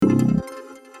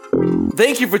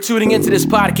Thank you for tuning into this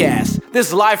podcast.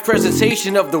 This live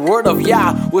presentation of the Word of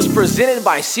Yah was presented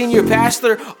by Senior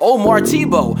Pastor Omar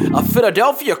Tebow of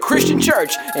Philadelphia Christian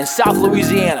Church in South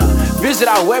Louisiana. Visit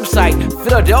our website,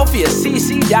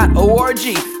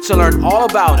 philadelphiacc.org, to learn all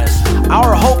about us.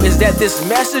 Our hope is that this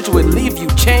message would leave you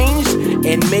changed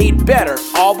and made better,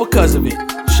 all because of it.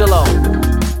 Shalom.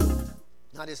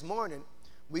 Now this morning,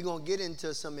 we're going to get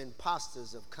into some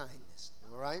imposters of kindness,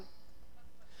 all right?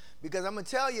 Because I'm going to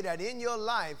tell you that in your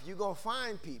life, you're going to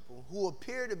find people who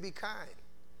appear to be kind.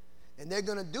 And they're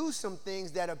going to do some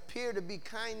things that appear to be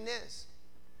kindness.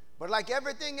 But like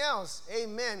everything else,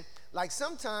 amen, like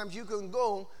sometimes you can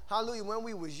go, hallelujah, when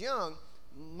we was young,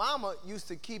 mama used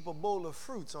to keep a bowl of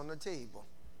fruits on the table.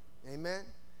 Amen.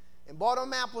 And bought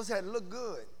them apples that looked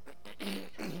good.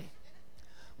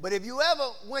 But if you ever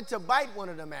went to bite one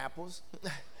of them apples,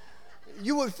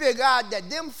 you would figure out that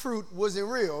them fruit wasn't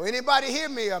real. Anybody hear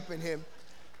me up in here?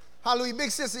 Hallelujah.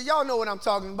 Big sister, y'all know what I'm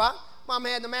talking about. Mama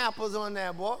had them apples on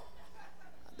there, boy. I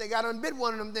think I done bit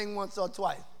one of them things once or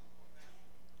twice.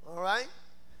 All right?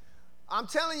 I'm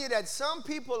telling you that some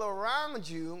people around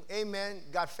you, amen,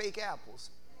 got fake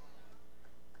apples.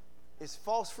 It's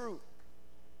false fruit.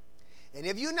 And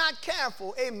if you're not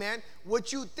careful, amen,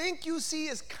 what you think you see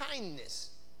as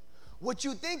kindness, what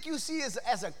you think you see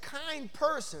as a kind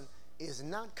person, is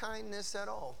not kindness at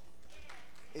all.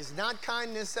 It's not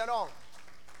kindness at all.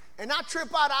 And I trip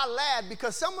out, I laugh,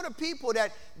 because some of the people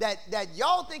that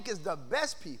y'all think is the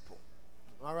best people,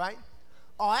 all right,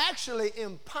 are actually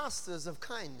imposters of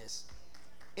kindness.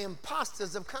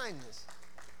 Imposters of kindness.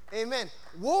 Amen.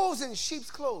 Wolves in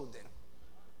sheep's clothing.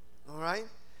 All right?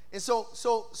 And so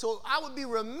I would be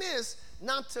remiss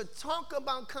not to talk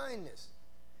about kindness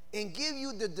and give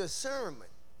you the discernment.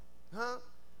 Huh?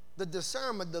 The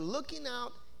discernment, the looking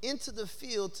out into the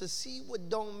field to see what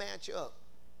don't match up.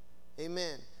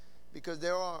 Amen. Because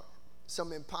there are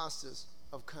some imposters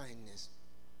of kindness.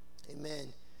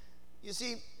 Amen. You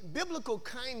see, biblical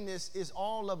kindness is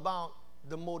all about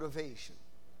the motivation.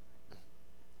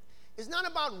 It's not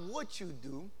about what you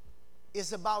do.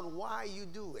 It's about why you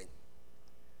do it.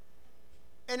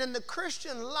 And in the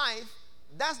Christian life,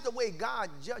 that's the way God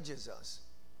judges us.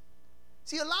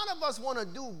 See, a lot of us want to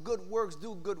do good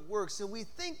works, and we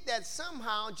think that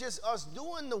somehow just us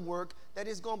doing the work that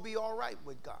is going to be all right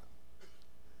with God.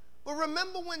 But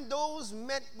remember when those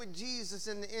met with Jesus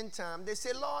in the end time, they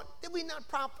said, Lord, did we not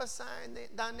prophesy in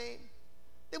thy name?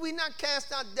 Did we not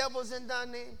cast out devils in thy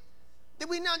name? Did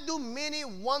we not do many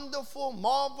wonderful,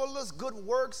 marvelous, good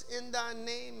works in thy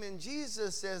name? And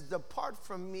Jesus says, depart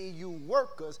from me, you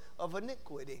workers of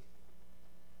iniquity.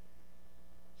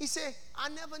 He said, I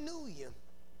never knew you.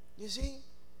 You see?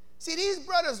 See, these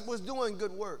brothers was doing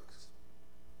good works.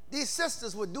 These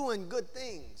sisters were doing good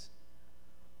things.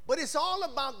 But it's all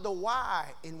about the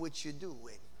why in which you do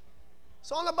it.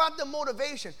 It's all about the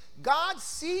motivation. God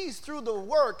sees through the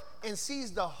work and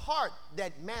sees the heart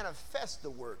that manifests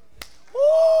the work.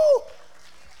 Woo!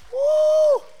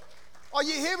 Woo! Are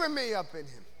you hearing me up in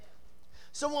him?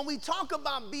 So when we talk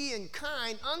about being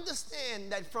kind,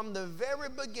 understand that from the very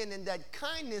beginning that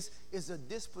kindness is a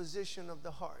disposition of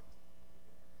the heart.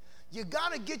 You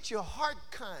got to get your heart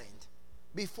kind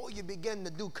before you begin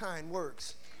to do kind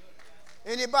works.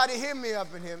 Anybody hear me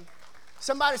up in him?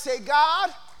 Somebody say,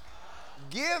 God,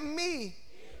 give me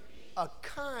a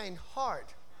kind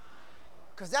heart.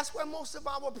 Because that's where most of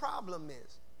our problem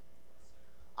is.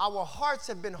 Our hearts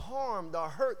have been harmed or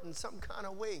hurt in some kind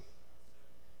of way.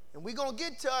 And we're going to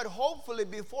get to it hopefully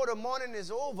before the morning is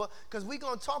over, because we're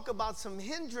going to talk about some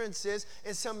hindrances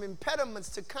and some impediments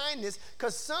to kindness,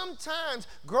 because sometimes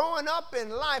growing up in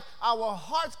life, our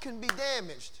hearts can be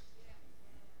damaged.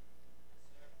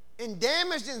 And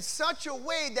damaged in such a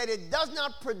way that it does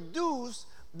not produce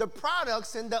the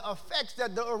products and the effects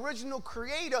that the original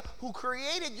creator who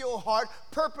created your heart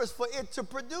purposed for it to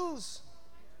produce.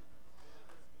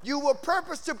 You were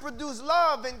purposed to produce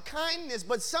love and kindness,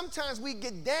 but sometimes we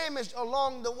get damaged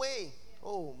along the way.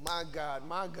 Oh, my God,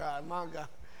 my God, my God.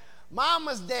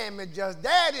 Mamas damage us.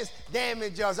 Daddies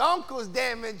damage us. Uncles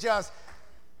damage us.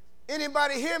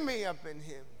 Anybody hear me up in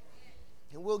here?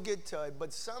 And we'll get to it.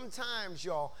 But sometimes,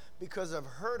 y'all, because of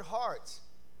hurt hearts,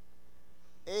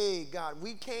 hey, God,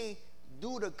 we can't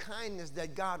do the kindness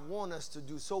that God wants us to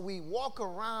do. So we walk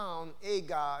around, hey,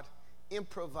 God,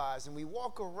 improvising. We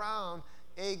walk around,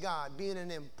 hey, God, being an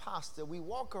imposter. We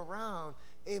walk around,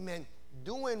 amen,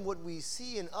 doing what we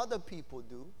see in other people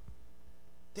do,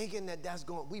 thinking that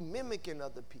we mimicking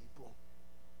other people.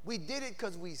 We did it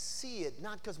because we see it,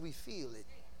 not because we feel it.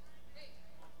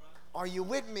 Are you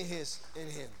with me here in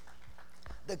him?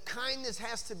 The kindness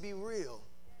has to be real,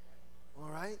 all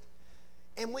right?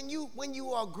 And when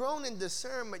you are grown in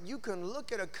discernment, you can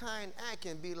look at a kind act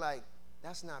and be like,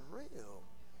 that's not real.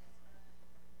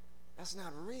 That's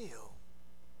not real.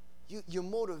 Your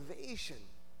motivation.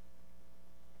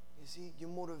 You see, your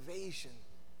motivation.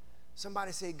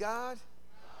 Somebody say, God,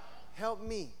 help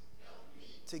me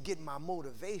to get my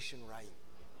motivation right.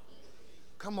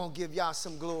 Come on, give y'all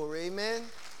some glory. Amen.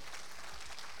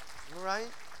 All right?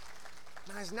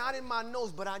 Now, it's not in my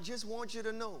notes, but I just want you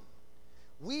to know.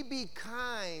 We be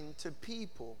kind to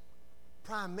people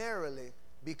primarily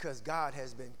because God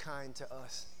has been kind to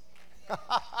us.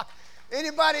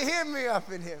 Anybody hear me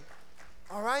up in here?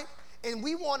 All right? And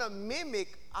we want to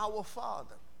mimic our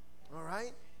Father. All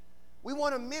right? We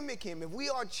want to mimic him. If we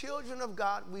are children of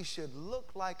God, we should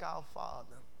look like our Father.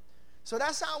 So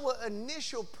that's our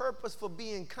initial purpose for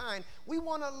being kind. We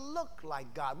want to look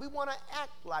like God. We want to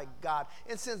act like God.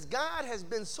 And since God has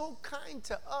been so kind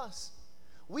to us,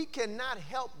 we cannot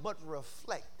help but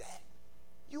reflect that.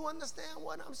 You understand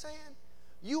what I'm saying?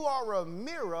 You are a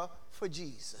mirror for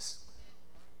Jesus.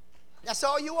 That's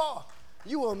all you are.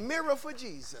 You are a mirror for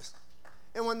Jesus.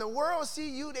 And when the world see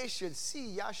you, they should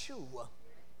see Yeshua.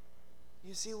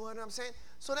 You see what I'm saying?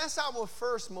 So that's our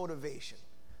first motivation.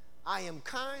 I am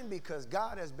kind because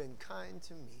God has been kind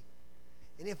to me.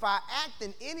 And if I act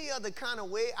in any other kind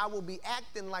of way, I will be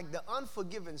acting like the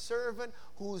unforgiven servant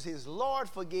whose his Lord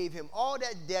forgave him all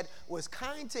that debt, was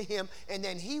kind to him, and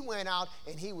then he went out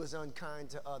and he was unkind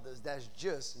to others. That's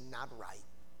just not right.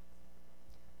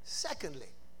 Secondly,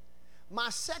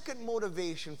 my second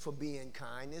motivation for being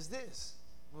kind is this,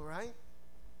 all right?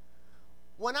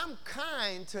 When I'm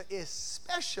kind to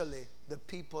especially the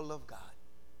people of God,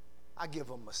 I give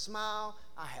them a smile.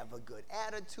 I have a good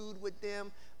attitude with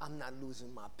them. I'm not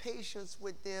losing my patience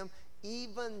with them,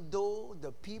 even though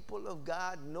the people of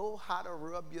God know how to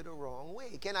rub you the wrong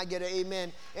way. Can I get an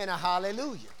amen and a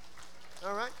hallelujah?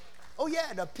 All right? Oh,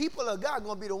 yeah, the people of God are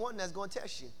going to be the one that's going to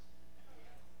test you.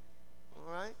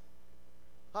 All right?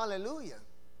 Hallelujah.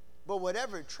 But with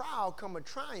every trial come a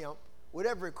triumph. With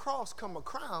every cross come a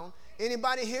crown.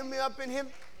 Anybody hear me up in here?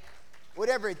 With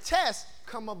every test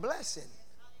come a blessing.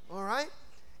 All right?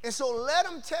 And so let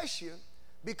them test you,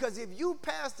 because if you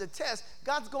pass the test,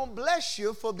 God's going to bless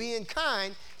you for being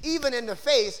kind even in the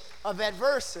face of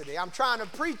adversity. I'm trying to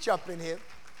preach up in here.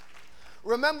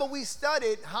 Remember, we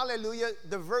studied, hallelujah,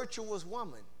 the virtuous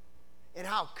woman and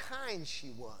how kind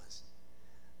she was.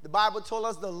 The Bible told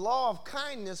us the law of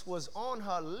kindness was on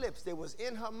her lips. It was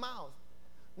in her mouth.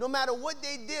 No matter what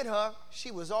they did her,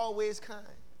 she was always kind.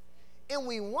 And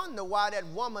we wonder why that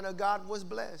woman of God was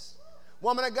blessed.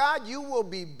 Woman of God, you will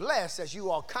be blessed as you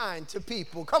are kind to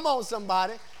people. Come on,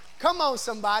 somebody. Come on,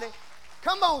 somebody.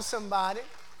 Come on, somebody.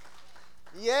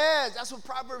 Yes, that's what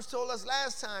Proverbs told us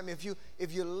last time. If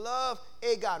you love,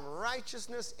 God,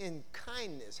 righteousness and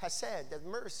kindness, Hesed, that's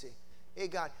mercy,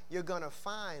 God, you're going to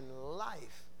find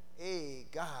life.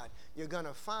 God, you're going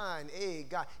to find,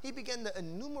 God. He began to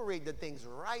enumerate the things,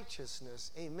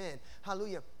 righteousness, amen,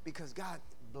 hallelujah, because God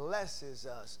blesses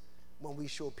us when we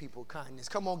show people kindness.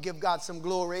 Come on, give God some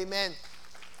glory, amen.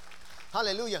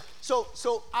 Hallelujah.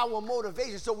 So our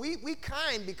motivation, so we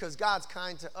kind because God's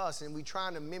kind to us and we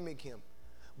trying to mimic him.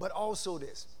 But also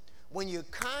this, when you're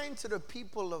kind to the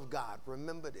people of God,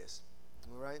 remember this,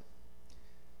 all right?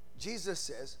 Jesus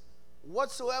says,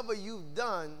 whatsoever you've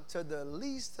done to the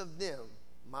least of them,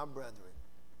 my brethren,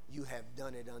 you have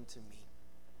done it unto me.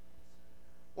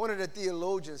 One of the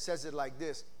theologians says it like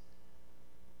this: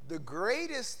 the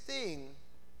greatest thing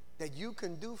that you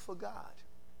can do for God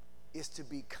is to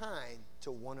be kind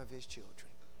to one of his children.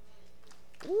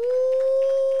 Woo!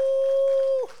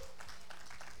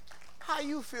 How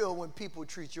you feel when people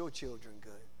treat your children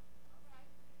good?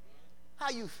 How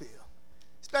you feel?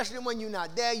 Especially when you're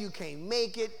not there, you can't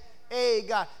make it.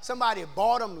 God, somebody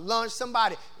bought them lunch,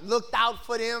 somebody looked out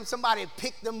for them, somebody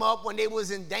picked them up when they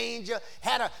was in danger,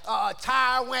 had a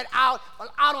tire went out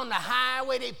on the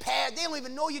highway, they passed. They don't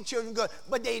even know your children good,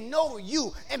 but they know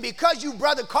you. And because you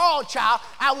brother called, child,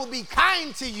 I will be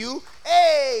kind to you.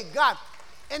 God.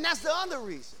 And that's the other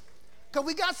reason. Because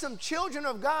we got some children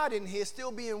of God in here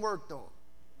still being worked on,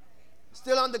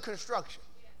 still under construction.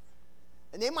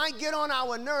 And they might get on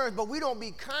our nerves, but we don't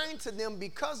be kind to them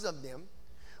because of them.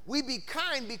 We be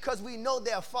kind because we know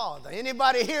their Father.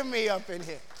 Anybody hear me up in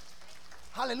here?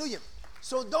 Hallelujah.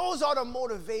 So those are the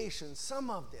motivations, some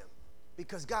of them,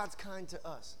 because God's kind to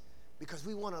us, because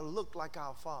we want to look like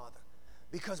our Father,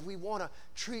 because we want to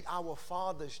treat our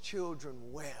Father's children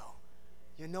well.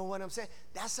 You know what I'm saying?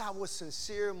 That's our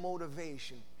sincere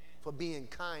motivation for being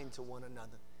kind to one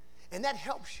another. And that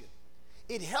helps you.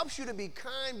 It helps you to be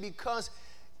kind because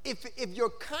If your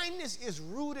kindness is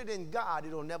rooted in God,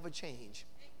 it'll never change.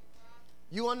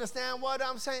 You understand what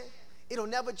I'm saying? It'll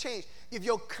never change. If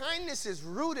your kindness is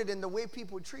rooted in the way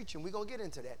people treat you, and we're going to get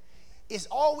into that, it's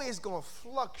always going to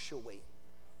fluctuate.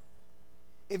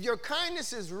 If your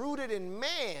kindness is rooted in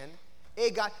man, hey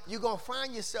God, you're going to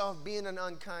find yourself being an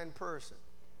unkind person.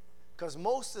 Because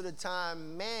most of the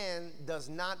time, man does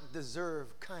not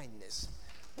deserve kindness.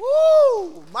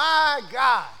 Woo! My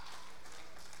God.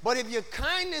 But if your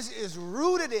kindness is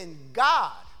rooted in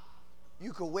God,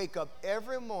 you can wake up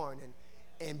every morning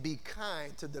and be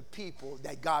kind to the people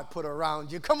that God put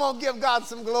around you. Come on, give God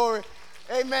some glory.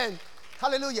 Amen.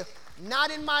 Hallelujah.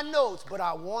 Not in my notes, but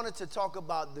I wanted to talk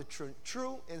about the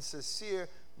true and sincere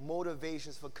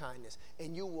motivations for kindness.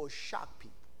 And you will shock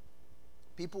people.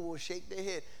 People will shake their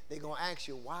head. They're going to ask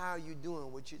you, why are you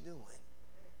doing what you're doing?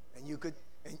 And you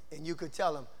could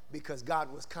tell them, because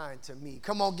God was kind to me.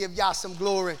 Come on, give y'all some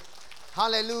glory.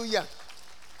 Hallelujah.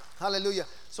 Hallelujah.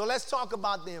 So let's talk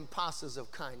about the imposters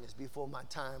of kindness before my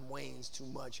time wanes too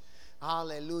much.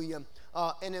 Hallelujah.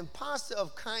 An imposter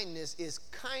of kindness is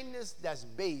kindness that's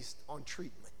based on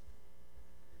treatment.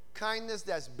 Kindness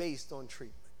that's based on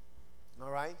treatment.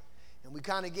 All right? And we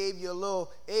kind of gave you a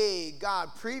little, hey, God,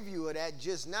 preview of that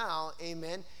just now.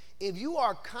 Amen. If you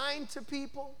are kind to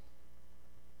people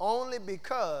only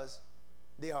because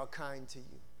they are kind to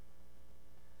you.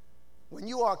 When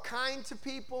you are kind to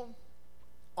people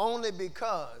only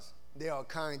because they are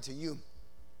kind to you,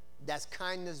 that's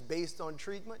kindness based on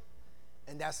treatment,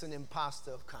 and that's an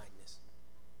imposter of kindness.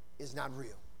 It's not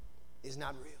real. It's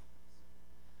not real.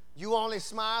 You only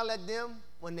smile at them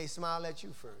when they smile at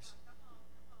you first.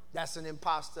 That's an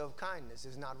imposter of kindness.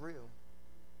 It's not real.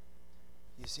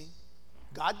 You see?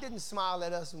 God didn't smile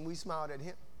at us when we smiled at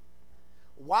him.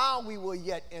 While we were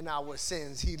yet in our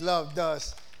sins, he loved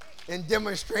us and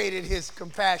demonstrated his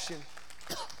compassion.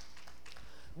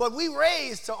 But we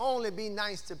raised to only be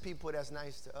nice to people that's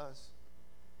nice to us.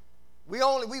 We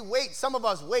wait, some of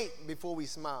us wait before we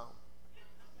smile.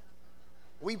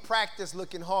 We practice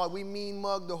looking hard. We mean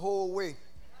mug the whole way.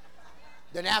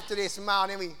 Then after they smile,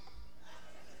 then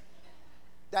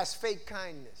that's fake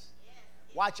kindness.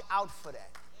 Watch out for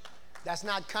that. That's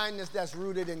not kindness that's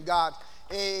rooted in God.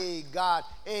 Hey, God,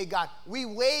 hey, God. We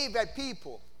wave at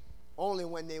people only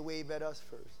when they wave at us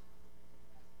first.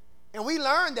 And we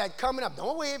learned that coming up.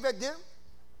 Don't wave at them.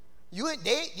 You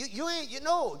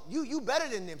better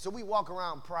than them. So we walk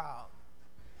around proud.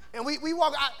 And we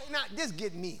walk out. Now, this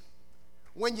get me.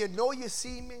 When you know you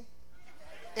see me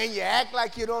and you act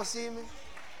like you don't see me.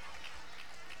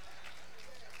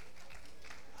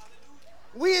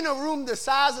 We in a room the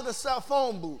size of the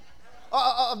phone booth,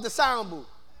 of the sound booth.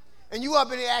 And you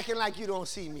up in there acting like you don't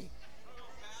see me.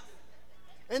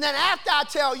 And then after I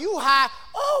tell you hi,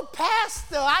 oh,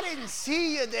 Pastor, I didn't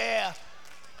see you there.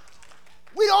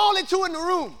 We the only two in the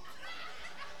room.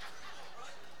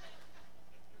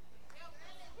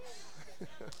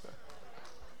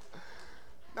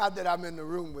 Not that I'm in the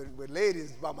room with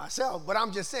ladies by myself, but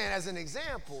I'm just saying as an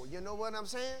example. You know what I'm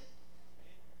saying?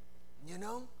 You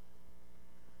know?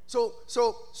 So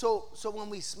when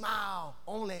we smile,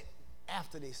 only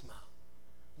after they smile.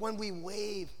 When we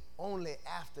wave, only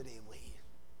after they wave.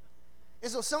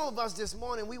 And so some of us this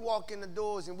morning, we walk in the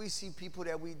doors and we see people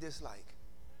that we dislike.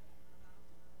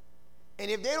 And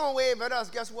if they don't wave at us,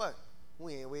 guess what?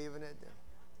 We ain't waving at them.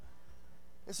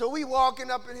 And so we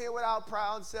walking up in here with our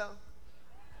proud self,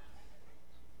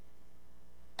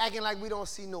 acting like we don't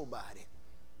see nobody.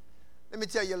 Let me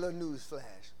tell you a little news flash.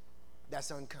 That's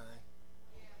unkind.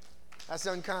 That's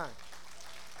unkind.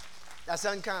 That's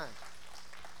unkind.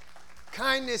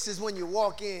 Kindness is when you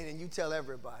walk in and you tell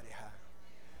everybody hi.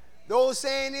 The old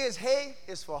saying is, hey,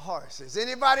 it's for horses.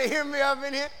 Anybody hear me up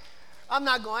in here? I'm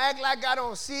not going to act like I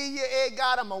don't see you. Hey,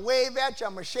 God, I'm going to wave at you.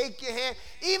 I'm going to shake your hand.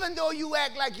 Even though you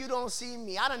act like you don't see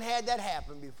me. I done had that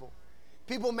happen before.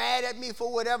 People mad at me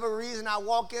for whatever reason. I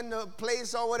walk in the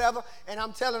place or whatever, and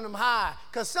I'm telling them hi.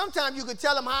 Because sometimes you could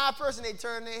tell them hi first, and they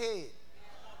turn their head.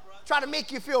 Try to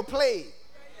make you feel played.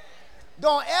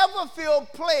 Don't ever feel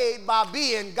played by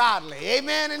being godly.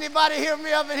 Amen? Anybody hear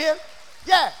me up in here?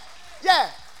 Yeah.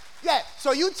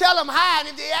 So you tell them hi, and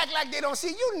if they act like they don't see,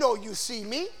 you know you see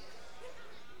me.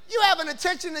 You have an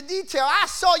attention to detail. I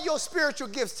saw your spiritual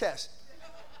gifts test.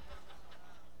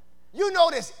 You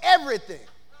notice everything.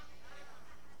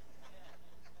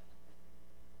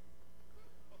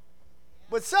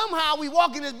 But somehow we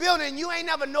walk in this building and you ain't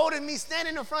never noticed me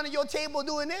standing in front of your table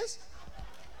doing this.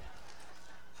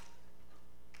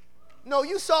 No,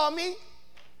 you saw me.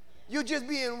 You just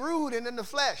being rude and in the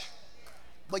flesh.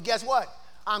 But guess what?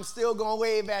 I'm still going to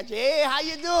wave at you. Hey, how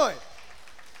you doing?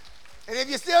 And if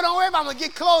you still don't wave, I'm going to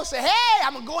get closer. Hey,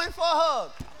 I'm going to go in for a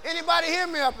hug. Anybody hear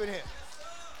me up in here?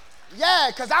 Yeah,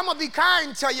 because I'm going to be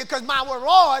kind to you because my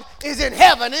reward is in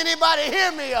heaven. Anybody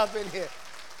hear me up in here?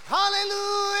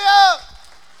 Hallelujah.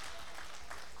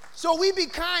 So we be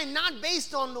kind not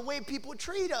based on the way people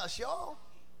treat us, y'all.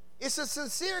 It's a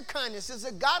sincere kindness. It's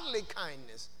a godly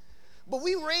kindness. But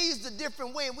we raised a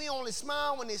different way. We only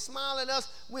smile when they smile at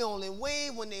us. We only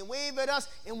wave when they wave at us.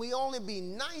 And we only be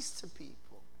nice to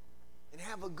people and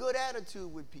have a good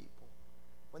attitude with people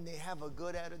when they have a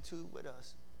good attitude with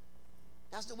us.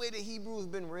 That's the way the Hebrews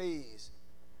been raised.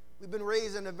 We've been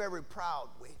raised in a very proud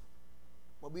way,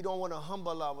 but we don't want to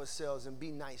humble ourselves and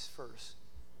be nice first.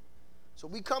 So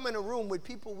we come in a room with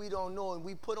people we don't know, and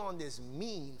we put on this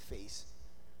mean face,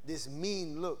 this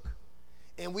mean look,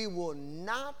 and we will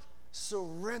not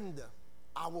surrender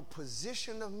our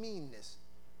position of meanness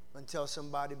until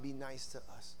somebody be nice to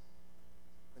us,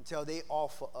 until they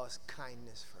offer us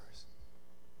kindness first,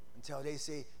 until they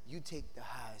say, you take the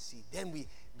high seat, then we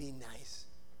be nice.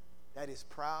 That is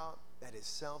proud, that is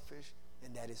selfish,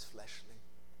 and that is fleshly.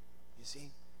 You see,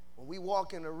 when we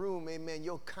walk in a room, amen,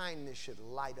 your kindness should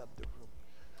light up the room.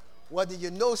 Whether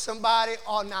you know somebody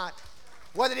or not,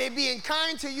 whether they being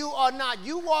kind to you or not,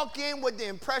 you walk in with the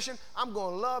impression, I'm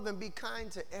going to love and be kind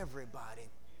to everybody.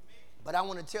 But I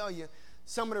want to tell you,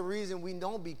 some of the reason we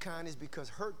don't be kind is because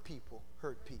hurt people,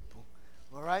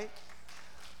 all right?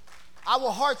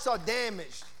 Our hearts are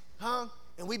damaged,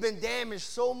 and we've been damaged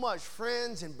so much,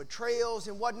 friends and betrayals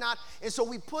and whatnot, and so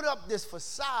we put up this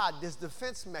facade, this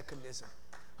defense mechanism,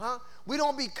 We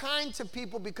don't be kind to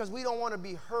people because we don't want to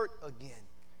be hurt again.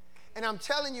 And I'm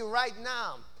telling you right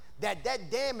now that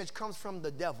damage comes from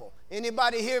the devil.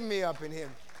 Anybody hear me up in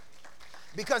here?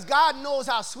 Because God knows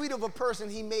how sweet of a person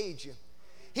he made you.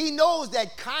 He knows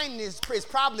that kindness is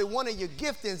probably one of your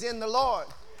giftings in the Lord.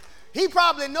 He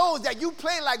probably knows that you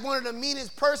play like one of the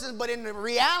meanest persons, but in the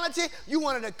reality, you're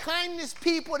one of the kindest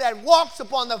people that walks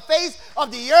upon the face of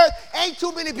the earth. Ain't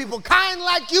too many people kind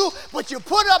like you, but you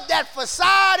put up that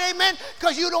facade, amen,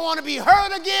 because you don't want to be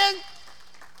hurt again.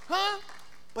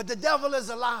 But the devil is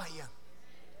a liar.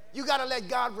 You got to let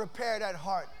God repair that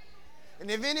heart. And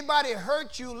if anybody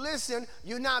hurt you, listen,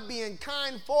 you're not being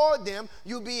kind for them.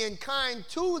 You're being kind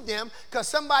to them because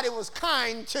somebody was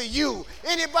kind to you.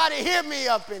 Anybody hear me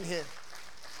up in here?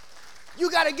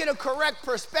 You got to get a correct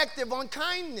perspective on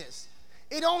kindness.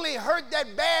 It only hurt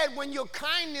that bad when your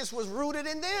kindness was rooted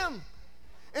in them.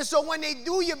 And so when they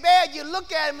do you bad, you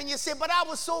look at them and you say, but I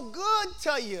was so good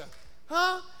to you.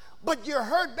 But you're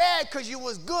hurt bad because you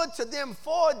was good to them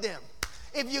for them.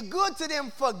 If you're good to them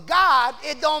for God,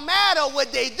 it don't matter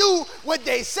what they do, what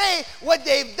they say, what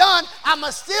they've done. I'm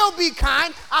going to still be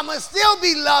kind. I'm going to still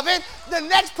be loving. The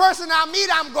next person I meet,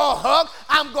 I'm going to hug.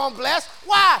 I'm going to bless.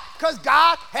 Why? Because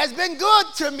God has been good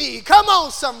to me. Come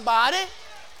on, somebody.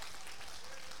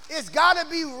 It's got to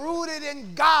be rooted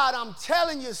in God. I'm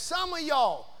telling you, some of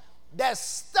y'all that's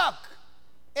stuck,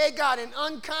 they got an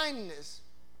unkindness.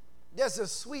 There's a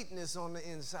sweetness on the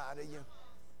inside of you.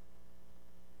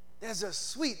 There's a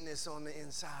sweetness on the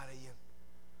inside of you.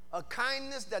 A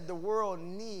kindness that the world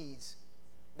needs,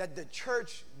 that the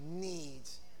church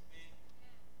needs.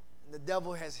 And the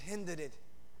devil has hindered it,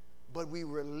 but we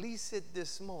release it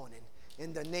this morning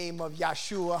in the name of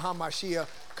Yeshua HaMashiach.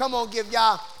 Come on, give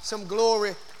y'all some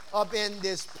glory up in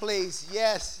this place.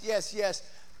 Yes, yes, yes.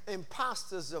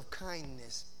 Imposters of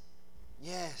kindness.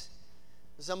 Yes.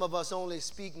 Some of us only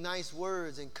speak nice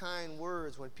words and kind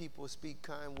words when people speak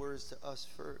kind words to us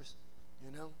first,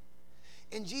 you know.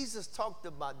 And Jesus talked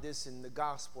about this in the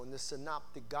gospel, in the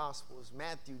synoptic gospels,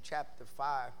 Matthew chapter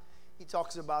 5. He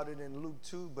talks about it in Luke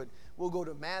 2, but we'll go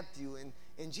to Matthew.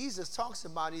 And Jesus talks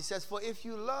about it. He says, for if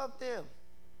you love them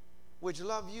which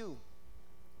love you,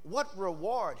 what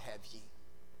reward have ye?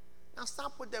 Now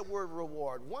stop with that word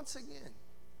reward. Once again,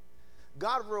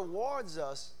 God rewards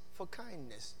us for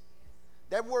kindness.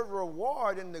 That word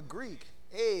reward in the Greek,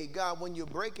 hey, God, when you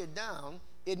break it down,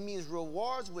 it means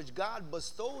rewards which God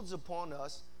bestows upon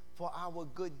us for our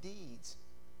good deeds.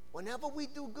 Whenever we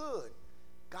do good,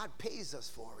 God pays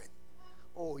us for it.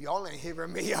 Oh, y'all ain't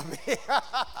hearing me up here.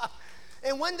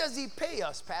 And when does he pay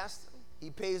us, Pastor? He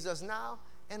pays us now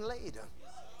and later.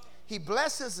 He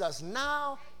blesses us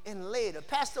now and later.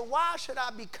 Pastor, why should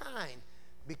I be kind?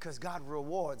 Because God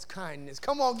rewards kindness.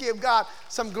 Come on, give God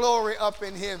some glory up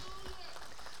in him.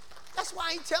 That's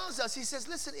why he tells us, he says,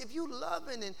 listen, if you love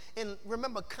and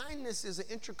remember, kindness is an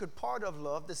intricate part of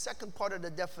love. The second part of the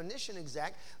definition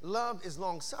exact, love is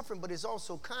long-suffering, but it's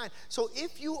also kind. So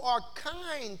if you are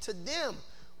kind to them,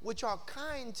 which are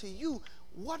kind to you,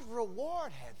 what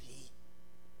reward have ye?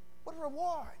 What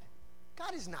reward?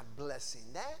 God is not blessing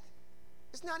that.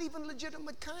 It's not even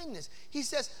legitimate kindness. He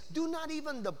says, do not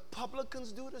even the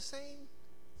publicans do the same?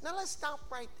 Now let's stop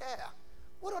right there.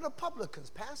 What are the publicans,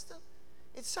 Pastor?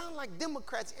 It sounds like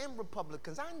Democrats and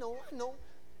Republicans. I know.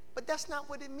 But that's not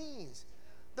what it means.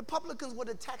 The publicans were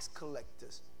the tax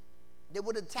collectors. They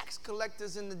were the tax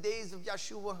collectors in the days of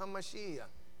Yeshua HaMashiach.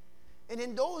 And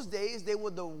in those days, they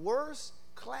were the worst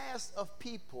class of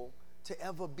people to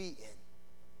ever be in.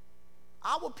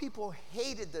 Our people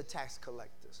hated the tax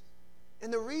collectors.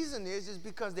 And the reason is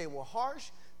because they were harsh,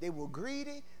 they were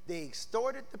greedy, they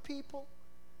extorted the people.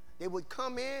 They would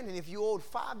come in, and if you owed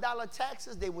 $5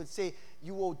 taxes, they would say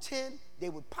you owe 10. They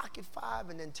would pocket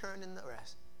 5 and then turn in the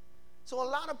rest. So a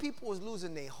lot of people was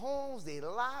losing their homes, their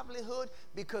livelihood,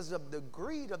 because of the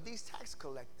greed of these tax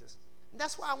collectors. And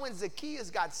that's why when Zacchaeus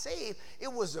got saved,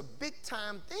 it was a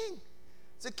big-time thing.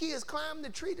 Zacchaeus climbed the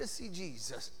tree to see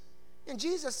Jesus. And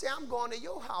Jesus said, I'm going to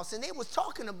your house. And they was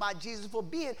talking about Jesus for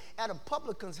being at a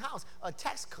publican's house, a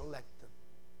tax collector,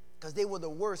 because they were the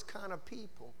worst kind of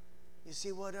people. You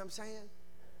see what I'm saying?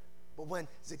 But when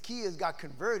Zacchaeus got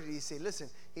converted, he said, listen,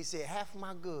 he said, half of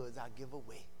my goods I'll give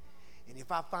away. And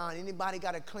if I find anybody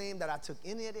got a claim that I took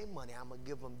any of their money, I'm going to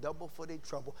give them double for their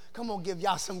trouble. Come on, give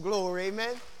y'all some glory,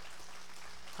 amen?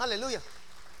 Hallelujah.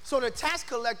 So the tax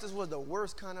collectors were the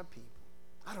worst kind of people.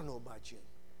 I don't know about you.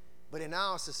 But in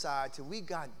our society, we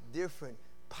got different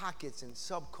pockets and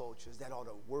subcultures that are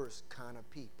the worst kind of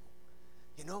people.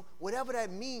 You know, whatever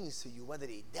that means to you, whether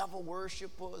they devil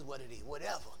worshipers, whether they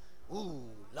whatever. Ooh,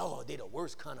 Lord, they're the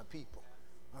worst kind of people.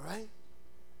 All right?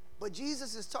 But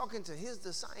Jesus is talking to his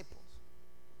disciples.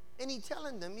 And he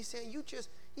telling them, he said,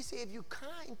 if you're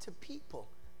kind to people,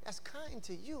 that's kind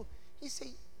to you. He said,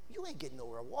 you ain't getting no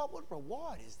reward. What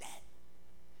reward is that?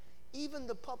 Even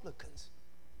the publicans,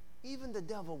 even the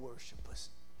devil worshipers,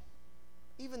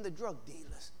 even the drug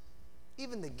dealers,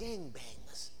 even the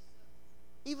gangbangers,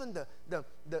 even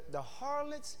the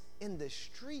harlots in the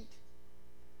street,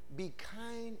 be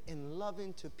kind and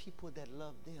loving to people that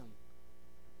love them.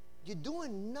 You're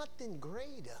doing nothing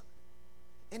greater.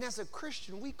 And as a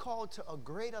Christian, we call to a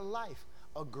greater life,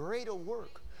 a greater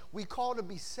work. We call to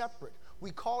be separate.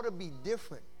 We call to be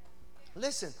different.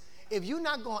 Listen, if you're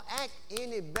not going to act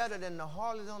any better than the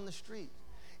harlot on the street,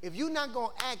 if you're not going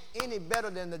to act any better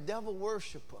than the devil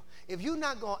worshiper, if you're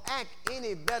not going to act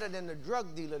any better than the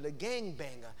drug dealer, the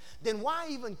gangbanger, then why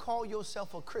even call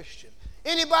yourself a Christian?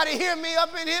 Anybody hear me up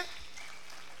in here?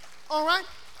 All right?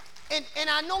 And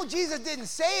I know Jesus didn't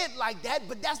say it like that,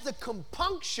 but that's the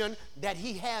compunction that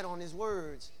he had on his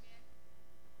words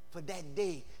for that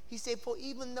day. He said, for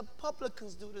even the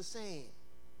publicans do the same.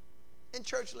 And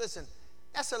church, listen,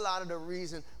 that's a lot of the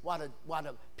reason why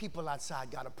the people outside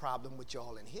got a problem with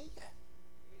y'all in here yet.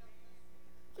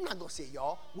 I'm not going to say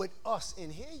y'all, with us in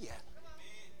here yet.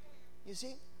 You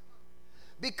see?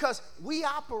 Because we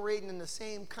operating in the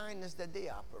same kindness that they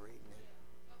operating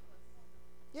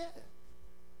in. Yeah.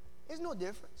 There's no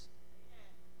difference.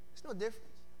 There's no difference.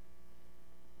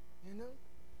 You know?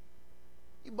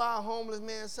 You buy a homeless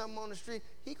man something on the street,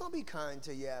 he going to be kind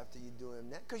to you after you do him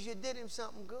that because you did him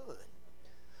something good.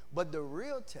 But the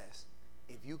real test,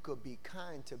 if you could be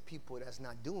kind to people that's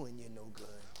not doing you no good.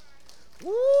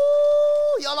 Woo!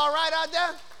 Y'all all right out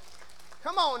there?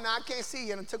 Come on now, I can't see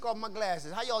you and I took off my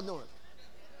glasses. How y'all doing?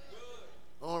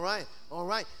 All right, all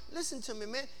right. Listen to me,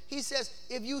 man. He says,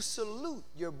 if you salute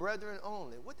your brethren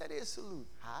only. What that is, salute?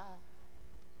 Hi.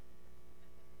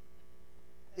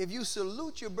 If you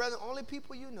salute your brethren, only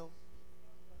people you know.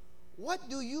 What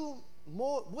do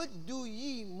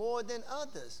ye more than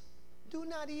others? Do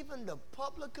not even the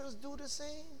publicans do the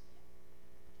same?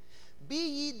 Be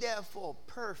ye therefore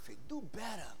perfect. Do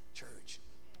better, church.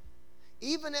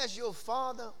 Even as your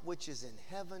Father which is in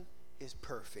heaven is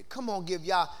perfect. Come on, give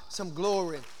y'all some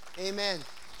glory. Amen.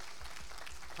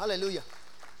 Hallelujah.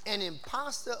 An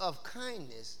imposter of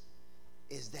kindness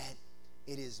is that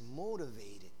it is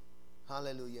motivated,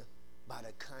 hallelujah, by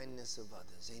the kindness of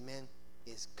others. Amen.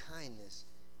 It's kindness,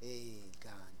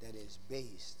 God, that is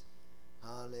based,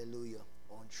 hallelujah,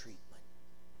 on treatment.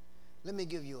 Let me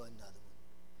give you another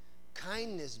one.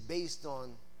 Kindness based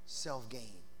on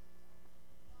self-gain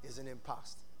is an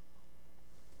imposter.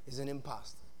 Is an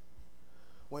imposter.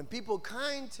 When people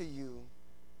kind to you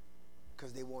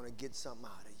because they want to get something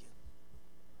out of you.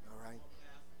 All right?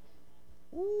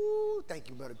 Ooh, thank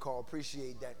you, Brother Carl.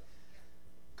 Appreciate that.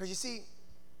 Because you see,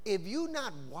 if you're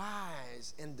not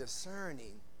wise and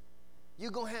discerning,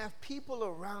 you're going to have people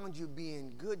around you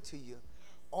being good to you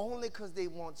only because they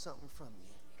want something from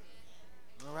you.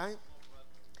 All right?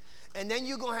 And then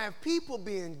you're going to have people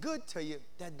being good to you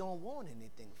that don't want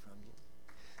anything from you.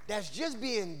 that's just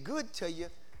being good to you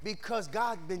because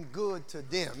God's been good to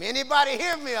them. Anybody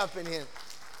hear me up in here?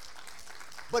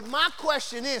 But my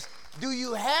question is, do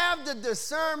you have the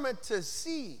discernment to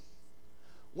see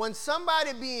when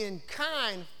somebody being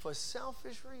kind for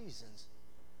selfish reasons,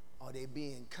 or they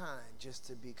being kind just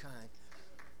to be kind?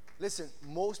 Listen,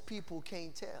 most people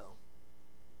can't tell.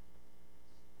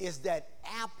 It's that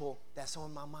apple that's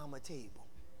on my mama's table.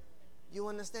 You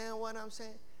understand what I'm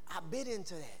saying? I bit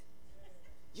into that.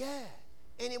 Yeah.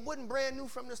 And it wasn't brand new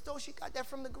from the store. She got that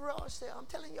from the garage sale. I'm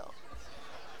telling y'all.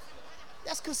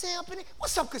 That's Cassandra up in it.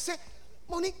 What's up, Cassandra?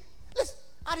 Monique, listen,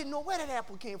 I didn't know where that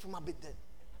apple came from. I bit that.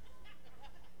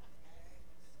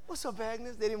 What's up,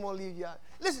 Agnes? They didn't want to leave you out.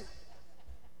 Listen,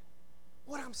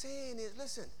 what I'm saying is,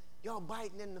 listen, y'all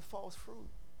biting into false fruit,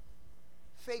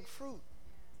 fake fruit.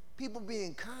 People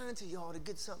being kind to y'all to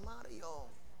get something out of y'all.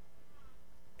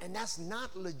 And that's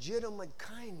not legitimate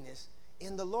kindness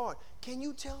in the Lord. Can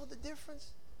you tell the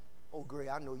difference? Oh, great,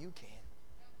 I know you can.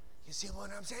 You see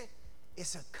what I'm saying?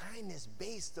 It's a kindness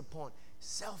based upon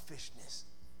selfishness.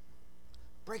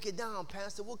 Break it down,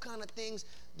 Pastor. What kind of things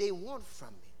they want from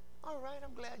me? All right,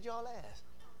 I'm glad y'all asked.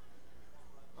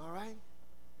 All right?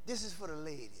 This is for the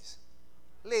ladies.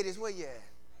 Ladies, where you at?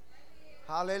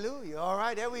 Hallelujah. All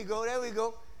right, there we go, there we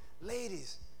go.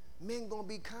 Ladies, men gonna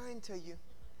be kind to you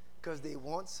because they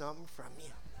want something from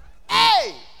you.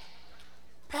 Hey!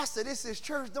 Pastor, this is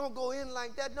church. Don't go in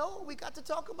like that. No, we got to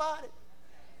talk about it.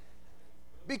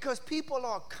 Because people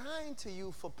are kind to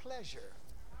you for pleasure.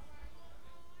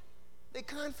 They're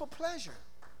kind for pleasure.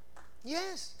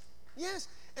 Yes, yes.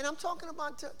 And I'm talking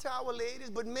about to our ladies,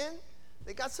 but men,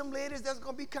 they got some ladies that's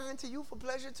going to be kind to you for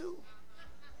pleasure too.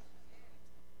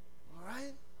 All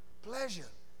right? Pleasure.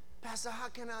 Pastor, how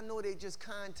can I know they just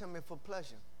kind to me for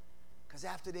pleasure? Because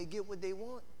after they get what they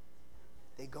want,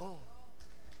 they gone.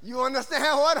 You understand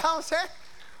what I'm saying?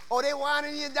 Or they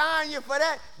whining you, dying you for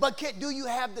that. But do you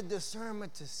have the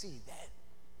discernment to see that?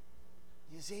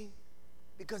 You see?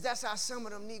 Because that's how some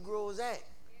of them Negroes act.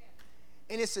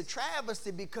 And it's a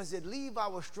travesty because it leaves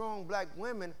our strong black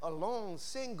women alone,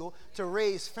 single, to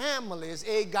raise families.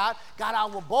 God got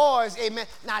our boys, amen,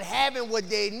 not having what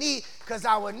they need because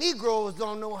our Negroes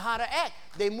don't know how to act.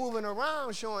 They moving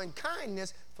around showing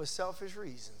kindness for selfish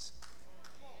reasons.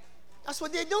 That's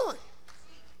what they're doing.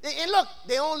 And look,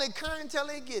 they only kind until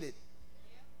they get it.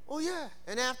 Oh, yeah.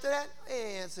 And after that, they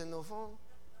ain't answering no phone.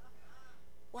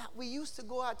 Well, we used to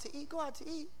go out to eat. Go out to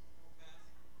eat.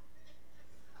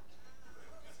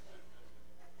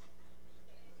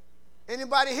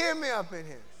 Anybody hear me up in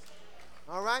here?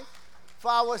 All right? For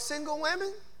our single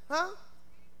women,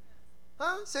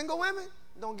 single women,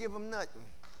 don't give them nothing.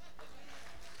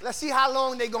 Let's see how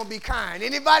long they're going to be kind.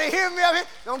 Anybody hear me up here?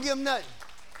 Don't give them nothing.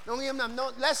 Don't give them nothing.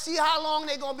 No, let's see how long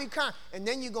they're going to be kind. And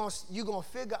then you're going to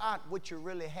figure out what you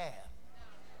really have.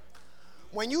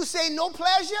 When you say no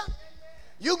pleasure,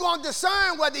 you're going to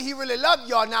discern whether he really loved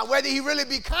you or not, whether he really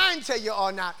be kind to you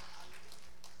or not.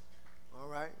 All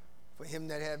right? For him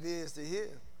that have ears to hear,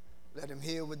 let him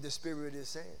hear what the Spirit is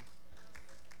saying.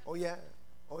 Oh, yeah.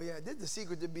 Oh, yeah. This is the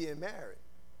secret to being married.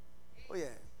 Oh,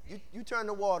 yeah. You turn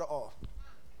the water off.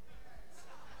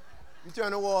 You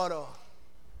turn the water off.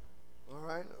 All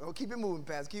right? Oh, keep it moving,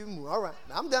 Pastor. Keep it moving. All right.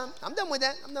 I'm done. I'm done with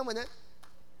that. I'm done with that.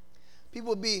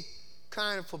 People be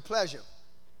kind for pleasure.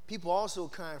 People also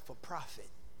kind for profit.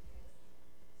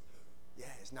 Yeah,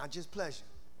 it's not just pleasure,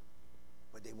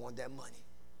 but they want that money.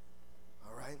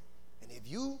 All right? And if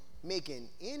you making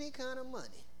any kind of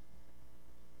money,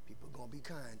 people going to be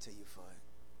kind to you for it.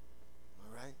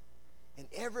 All right? And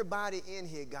everybody in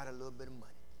here got a little bit of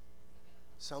money.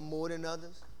 Some more than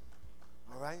others.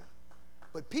 All right?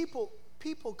 But people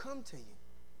come to you,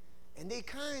 and they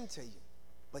kind to you,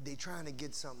 but they trying to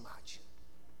get something out you.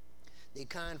 They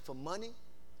kind for money.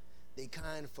 They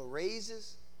kind for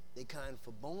raises. They kind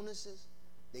for bonuses.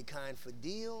 They kind for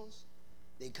deals.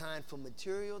 They kind for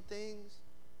material things.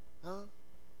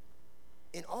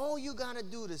 And all you got to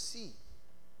do to see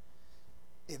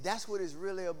if that's what it's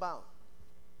really about,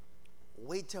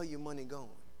 wait till your money gone.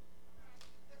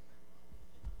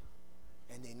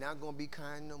 And they're not going to be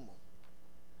kind no more.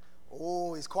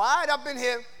 Oh, it's quiet up in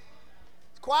here.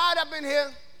 It's quiet up in here.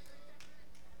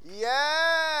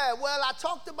 Yeah, well, I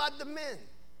talked about the men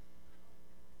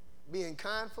being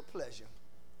kind for pleasure.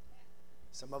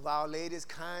 Some of our ladies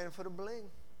kind for the bling.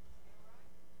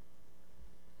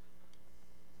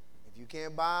 If you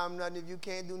can't buy them nothing, if you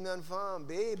can't do nothing for them,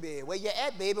 baby, where you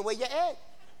at, baby? Where you at?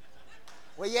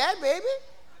 Where you at, baby?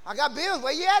 I got bills.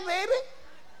 Where you at, baby?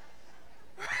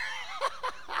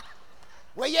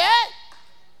 Where you at?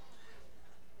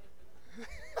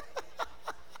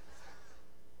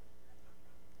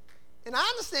 And I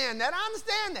understand that. I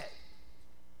understand that.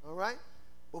 All right?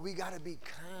 But we got to be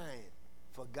kind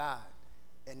for God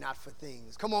and not for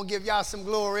things. Come on, give y'all some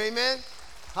glory. Amen.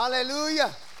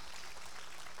 Hallelujah.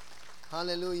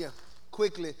 Hallelujah.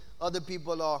 Quickly, other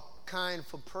people are kind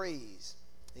for praise.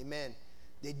 Amen.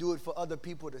 They do it for other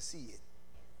people to see it.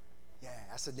 Yeah,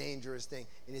 that's a dangerous thing.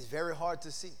 And it's very hard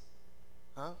to see.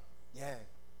 Huh? Yeah.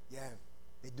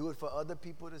 They do it for other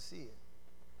people to see it.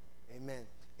 Amen.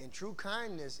 And true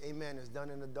kindness, amen, is done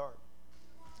in the dark.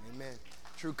 Amen.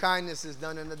 True kindness is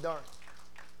done in the dark.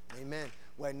 Amen.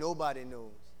 Where nobody knows.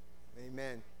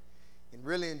 Amen. And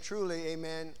really and truly,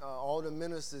 amen, all the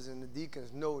ministers and the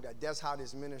deacons know that that's how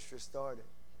this ministry started.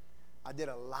 I did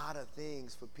a lot of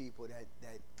things for people that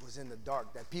was in the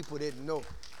dark, that people didn't know.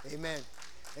 Amen.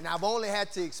 And I've only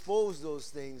had to expose those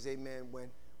things, amen,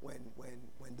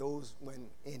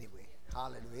 anyway.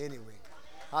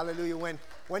 Hallelujah.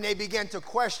 When they began to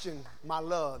question my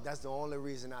love, that's the only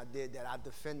reason I did that. I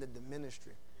defended the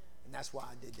ministry. And that's why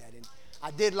I did that. And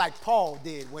I did like Paul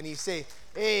did when he said,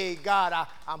 hey, God,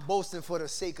 I'm boasting for the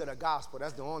sake of the gospel.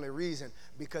 That's the only reason.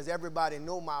 Because everybody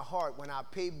know my heart when I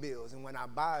pay bills and when I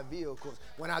buy vehicles.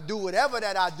 When I do whatever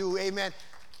that I do, amen.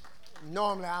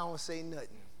 Normally I don't say nothing.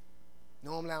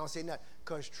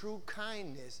 Because true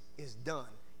kindness is done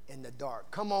in the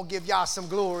dark. Come on, give y'all some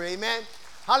glory, amen.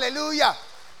 Hallelujah.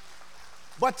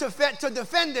 But to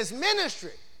defend this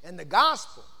ministry and the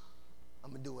gospel,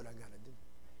 I'm going to do what I got to do.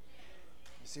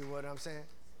 You see what I'm saying?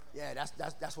 Yeah,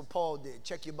 that's what Paul did.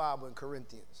 Check your Bible in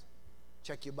Corinthians.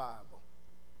 Check your Bible.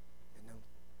 You know,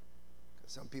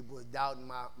 because some people are doubting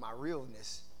my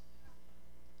realness.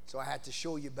 So I had to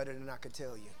show you better than I could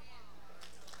tell you.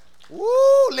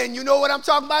 Woo, Lynn, you know what I'm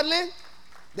talking about, Lynn?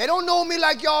 They don't know me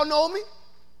like y'all know me.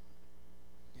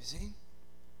 You see?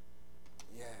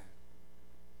 Yeah.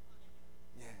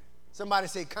 Somebody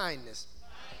say kindness.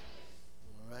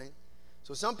 All right?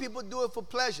 So some people do it for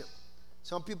pleasure.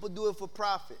 Some people do it for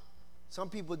profit. Some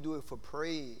people do it for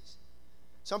praise.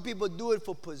 Some people do it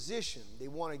for position. They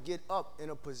want to get up in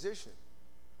a position.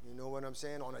 You know what I'm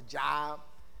saying? On a job,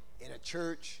 in a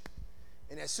church.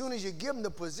 And as soon as you give them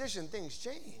the position, things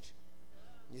change.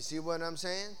 You see what I'm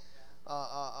saying?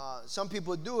 Some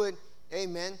people do it,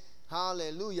 amen,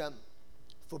 hallelujah,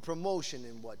 for promotion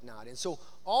and whatnot. And so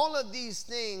all of these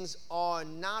things are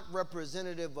not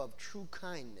representative of true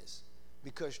kindness,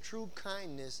 because true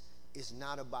kindness is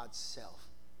not about self.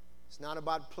 It's not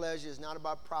about pleasure. It's not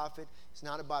about profit. It's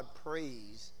not about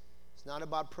praise. It's not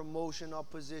about promotion or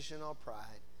position or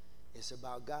pride. It's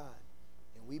about God.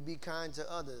 And we be kind to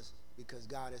others because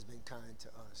God has been kind to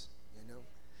us, you know.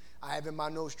 I have in my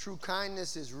notes, true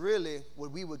kindness is really what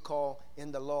we would call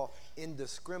in the law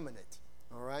indiscriminate,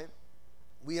 all right?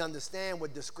 We understand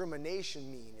what discrimination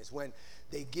means. Is when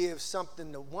they give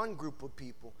something to one group of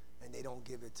people and they don't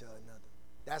give it to another.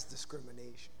 That's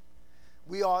discrimination.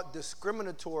 We are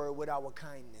discriminatory with our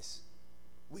kindness.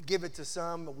 We give it to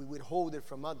some, but we withhold it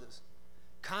from others.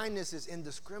 Kindness is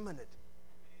indiscriminate.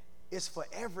 It's for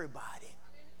everybody.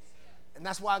 And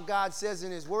that's why God says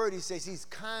in his word, he says he's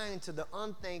kind to the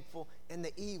unthankful and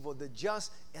the evil, the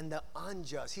just and the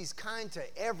unjust. He's kind to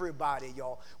everybody,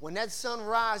 y'all. When that sun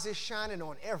rises, it's shining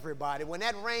on everybody. When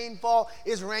that rain falls,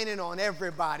 it's raining on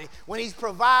everybody. When he's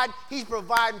providing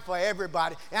for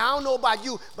everybody. And I don't know about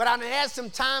you, but I've had some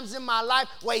times in my life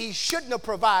where he shouldn't have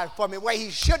provided for me, where he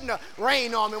shouldn't have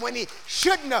rained on me, when he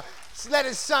shouldn't have let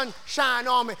his sun shine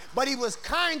on me. But he was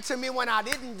kind to me when I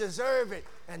didn't deserve it.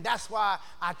 And that's why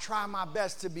I try my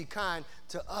best to be kind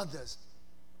to others.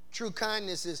 True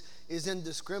kindness is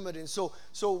indiscriminate. And so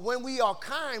when we are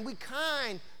kind, we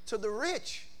kind to the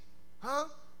rich, huh?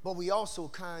 But we also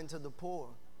kind to the poor.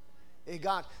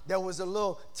 There was a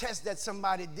little test that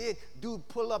somebody did. Dude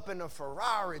pull up in a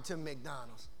Ferrari to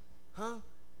McDonald's, huh?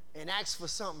 And ask for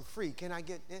something free. Can I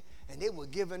get it? And they were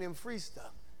giving him free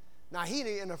stuff. Now he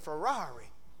in a Ferrari.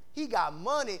 He got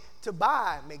money to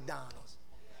buy McDonald's.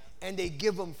 And they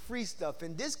give them free stuff.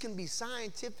 And this can be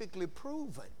scientifically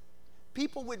proven.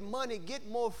 People with money get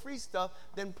more free stuff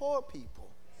than poor people.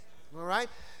 All right?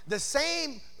 The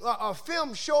same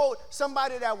film showed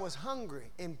somebody that was hungry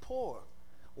and poor.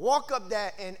 Walk up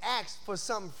there and ask for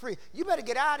something free. You better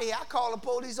get out of here. I call the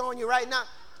police on you right now.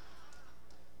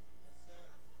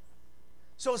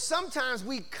 So sometimes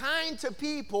we kind to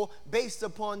people based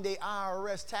upon their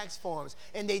IRS tax forms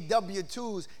and their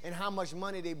W-2s and how much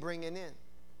money they bringing in.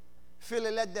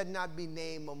 Philly, let that not be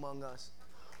named among us.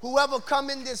 Whoever come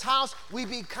in this house, we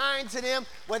be kind to them,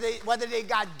 whether they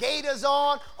got gaiters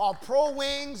on or pro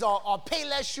wings or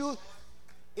Payless shoes.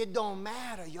 It don't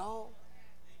matter, y'all.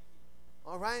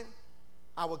 All right?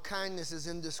 Our kindness is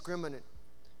indiscriminate.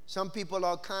 Some people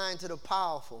are kind to the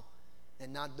powerful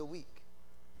and not the weak.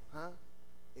 Huh?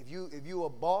 If you a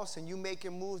boss and you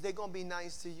making moves, they're going to be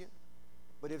nice to you.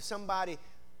 But if somebody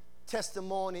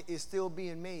testimony is still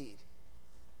being made,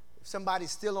 if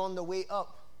somebody's still on the way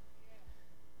up,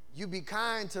 you be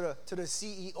kind to the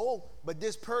CEO, but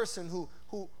this person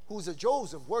who's a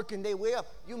Joseph working their way up,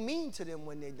 you mean to them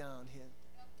when they're down here.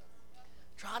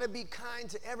 Try to be kind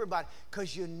to everybody,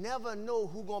 because you never know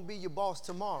who's going to be your boss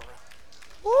tomorrow.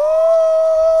 Woo!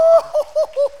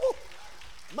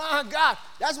 My God,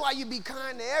 that's why you be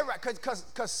kind to everybody,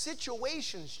 because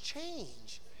situations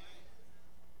change.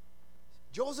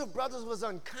 Joseph's brothers was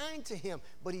unkind to him,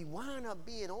 but he wound up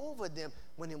being over them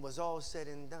when it was all said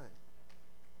and done.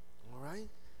 All right?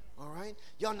 All right?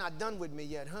 Y'all not done with me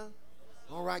yet, huh?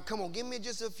 All right, come on, give me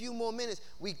just a few more minutes.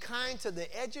 We kind to the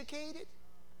educated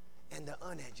and the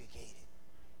uneducated.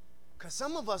 Because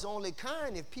some of us only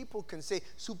kind if people can say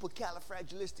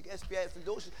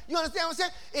supercalifragilisticexpialidocious. You understand what I'm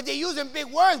saying? If they're using big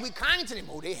words, we kind to them.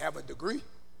 Oh, they have a degree.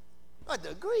 A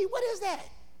degree? What is that?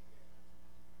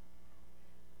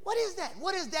 What is that?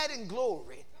 What is that in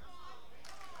glory?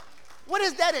 What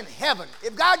is that in heaven?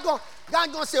 If God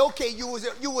gonna say, okay, you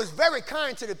was very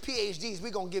kind to the PhDs, we're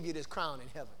gonna give you this crown in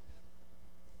heaven.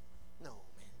 No,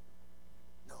 man.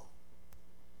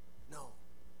 No.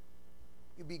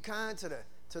 You be kind to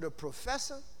the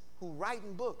professor who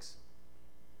writing books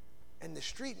and the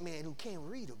street man who can't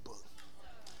read a book.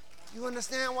 You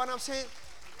understand what I'm saying?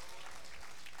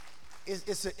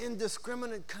 It's an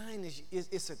indiscriminate kindness.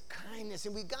 It's a kindness.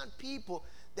 And we got people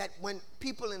that when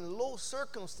people in low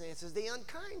circumstances, they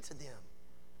unkind to them.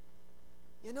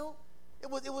 You know? It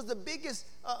was the biggest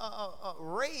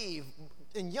rave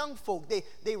in young folk.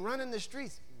 They run in the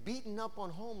streets beating up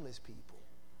on homeless people.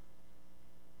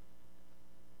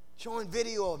 Showing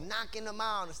video of knocking them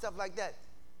out and stuff like that.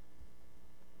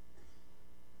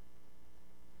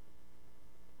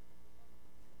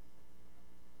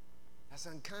 That's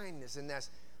unkindness, and that's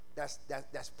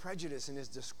prejudice, and it's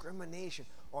discrimination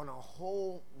on a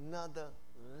whole nother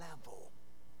level.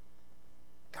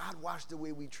 God watched the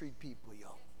way we treat people,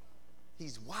 yo.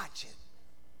 He's watching.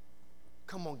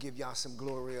 Come on, give y'all some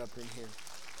glory up in here.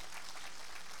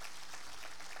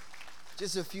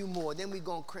 Just a few more, then we're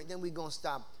gonna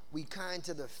stop. We kind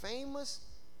to the famous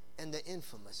and the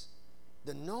infamous,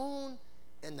 the known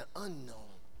and the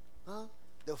unknown, huh?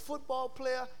 The football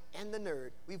player and the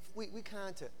nerd. We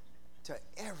kind to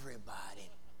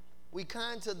everybody. We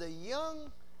kind to the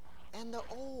young and the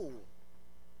old,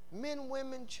 men,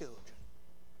 women, children,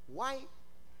 white,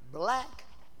 black,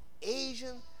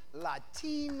 Asian,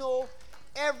 Latino,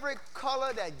 every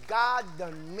color that God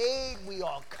done made, we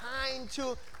are kind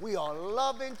to, we are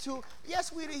loving to.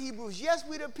 Yes, we the Hebrews. Yes,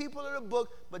 we the people of the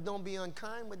book, but don't be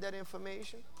unkind with that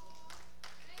information.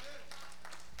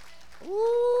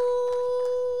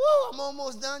 Ooh, I'm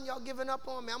almost done. Y'all giving up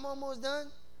on me. I'm almost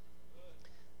done.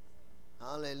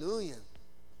 Hallelujah.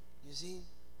 You see,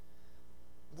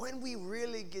 when we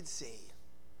really get saved,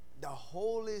 the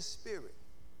Holy Spirit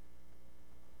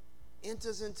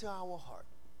enters into our heart,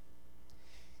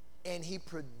 and he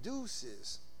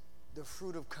produces the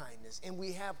fruit of kindness. And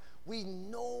we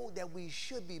know that we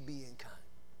should be being kind.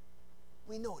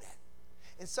 We know that.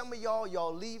 And some of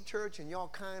y'all leave church and y'all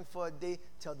kind for a day.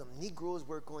 Tell them Negroes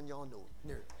work on y'all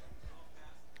nerve.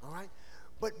 All right?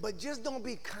 But just don't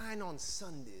be kind on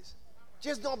Sundays.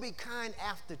 Just don't be kind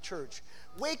after church.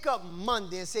 Wake up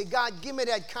Monday and say, God, give me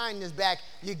that kindness back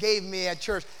you gave me at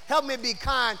church. Help me be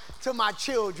kind to my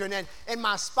children and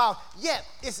my spouse. Yeah,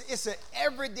 it's an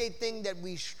everyday thing that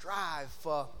we strive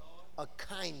for, a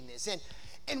kindness.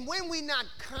 And when we're not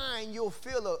kind, you'll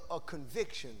feel a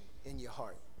conviction in your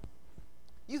heart.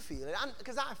 You feel it,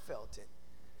 because I felt it.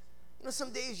 You know,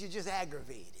 some days you're just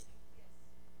aggravated,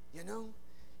 you know?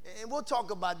 And we'll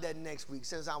talk about that next week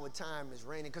since our time is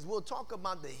raining, because we'll talk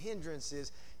about the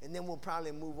hindrances, and then we'll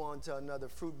probably move on to another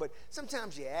fruit. But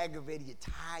sometimes you're aggravated, you're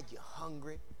tired, you're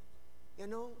hungry. You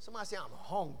know, somebody say, I'm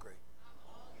hungry.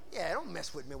 Yeah, don't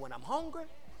mess with me when I'm hungry.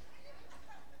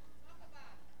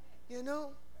 You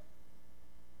know?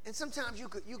 And sometimes you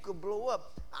could blow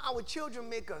up. Our children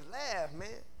make us laugh, man.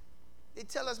 They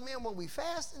tell us, man, when we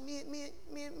fasting, me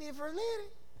and First Lady,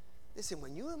 they say,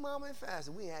 when you and Mama and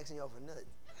fasting, we ain't asking y'all for nothing.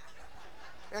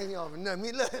 Asking y'all for nothing.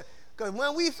 Because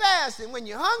when we fasting, when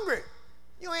you're hungry,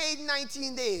 you ain't ate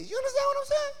 19 days. You understand what I'm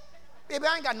saying? Baby,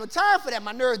 I ain't got no time for that.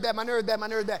 My nerves bad. I ain't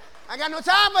got no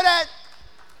time for that.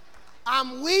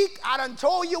 I'm weak. I done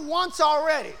told you once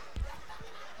already.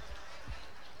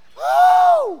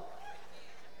 Woo!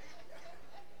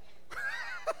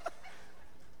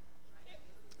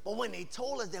 But when they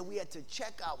told us that we had to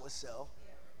check ourselves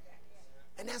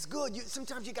And that's good.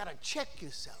 Sometimes you got to check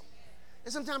yourself.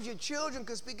 And sometimes your children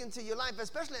can speak into your life,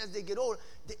 especially as they get older,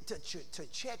 to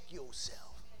check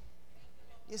yourself.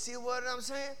 You see what I'm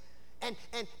saying?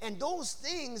 And those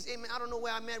things, amen, I don't know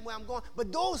where I'm going,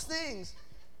 but those things,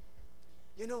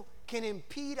 can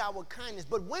impede our kindness.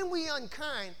 But when we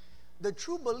unkind, the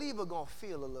true believer going to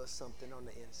feel a little something on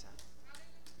the inside.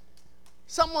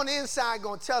 Someone inside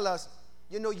going to tell us,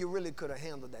 you really could have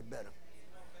handled that better.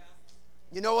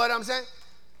 You know what I'm saying?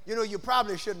 You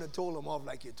probably shouldn't have told them off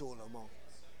like you told them off.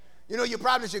 You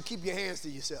probably should keep your hands to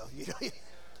yourself.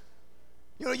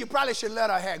 You probably should let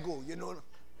her hair go,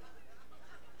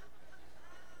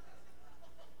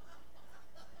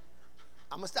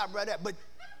 I'm going to stop right there. But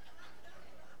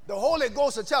the Holy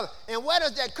Ghost will tell us. And where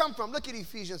does that come from? Look at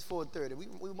Ephesians 4:30.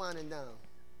 We winding down.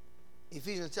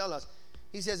 Ephesians tell us,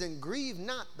 he says, and grieve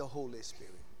not the Holy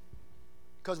Spirit.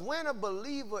 Because when a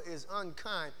believer is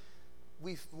unkind,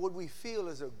 what we feel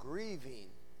is a grieving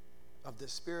of the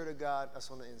Spirit of God that's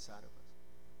on the inside of us.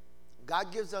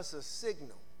 God gives us a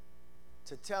signal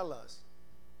to tell us,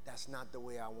 that's not the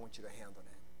way I want you to handle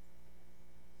that.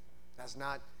 That's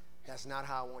not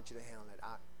how I want you to handle it.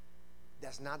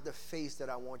 That's not the face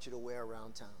that I want you to wear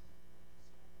around town.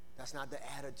 That's not the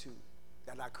attitude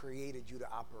that I created you to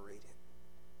operate in.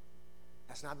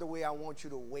 That's not the way I want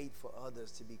you to wait for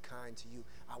others to be kind to you.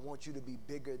 I want you to be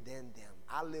bigger than them.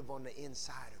 I live on the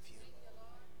inside of you.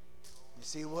 You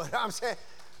see what I'm saying?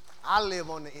 I live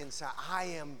on the inside. I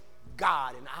am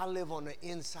God, and I live on the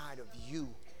inside of you.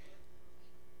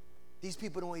 These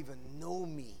people don't even know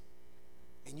me,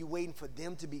 and you waiting for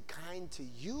them to be kind to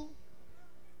you?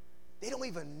 They don't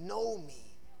even know me.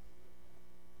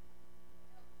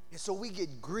 And so we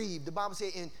get grieved. The Bible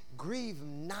says, and grieve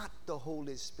not the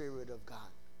Holy Spirit of God,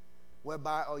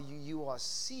 whereby you are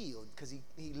sealed, because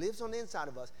he lives on the inside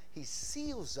of us. He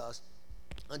seals us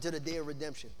until the day of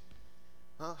redemption.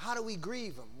 How do we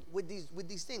grieve him? With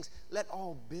these things. Let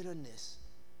all bitterness,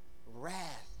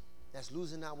 wrath, that's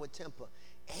losing our temper,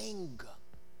 anger,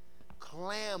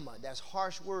 clamor, that's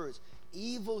harsh words,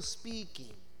 evil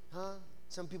speaking,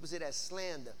 some people say that's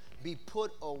slander, be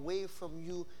put away from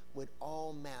you with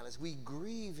all malice. We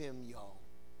grieve him, y'all,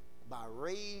 by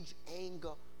rage,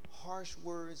 anger, harsh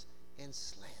words, and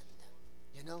slander.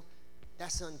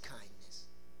 That's unkindness.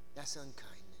 That's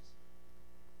unkindness.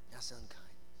 That's unkindness.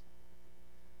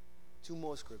 2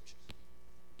 more scriptures,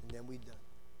 and then we done.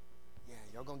 Yeah,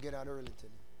 y'all gonna get out early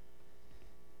today.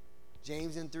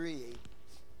 James 3:8.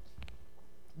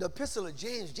 The epistle of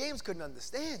James couldn't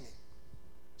understand it.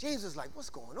 James was like,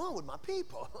 what's going on with my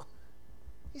people?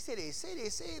 He said, they say they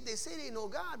saved, they say they know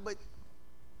God,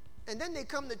 and then they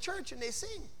come to church and they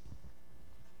sing.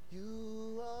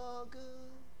 You are good,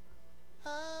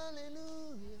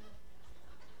 hallelujah.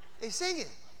 They sing it.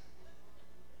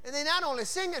 And they not only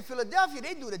sing in Philadelphia,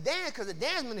 they do the dance, because the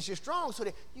dance ministry is strong, so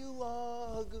you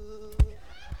are good.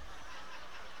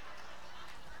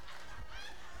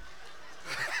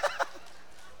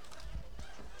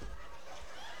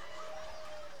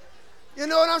 You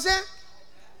know what I'm saying?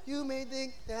 You may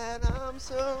think that I'm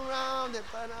surrounded,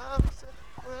 but I'm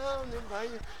surrounded by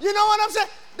you. You know what I'm saying?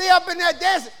 They up in there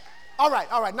dancing. All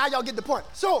right, now y'all get the point.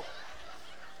 So,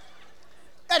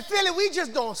 at Philly, we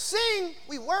just don't sing,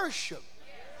 we worship.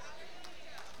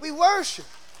 We worship.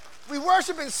 We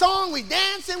worship in song, we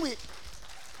dancing, I'm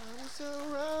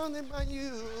surrounded by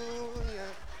you. Yeah.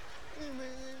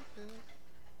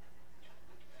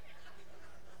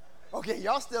 Okay,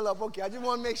 y'all still up. Okay, I just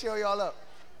want to make sure y'all up.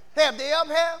 Have they up,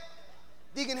 have?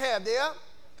 Deacon, have they up?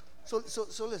 So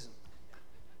listen.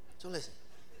 So listen.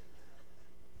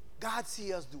 God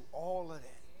see us do all of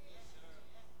that.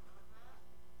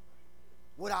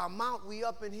 With our mouth, we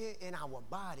up in here, in our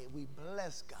body, we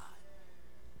bless God.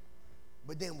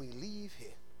 But then we leave here.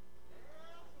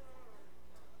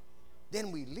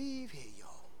 Then we leave here,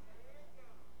 y'all.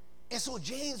 And so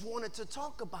James wanted to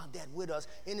talk about that with us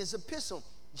in his epistle.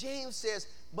 James says,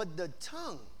 but the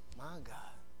tongue, my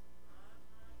God,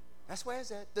 that's where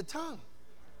it's at, the tongue,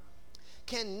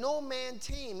 can no man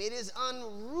tame. It is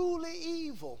unruly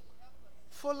evil,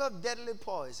 full of deadly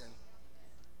poison.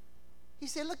 He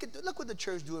said, look what the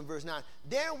church do in verse 9.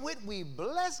 Therewith we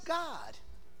bless God,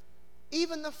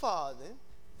 even the Father.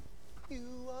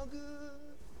 You are good.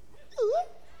 Ooh.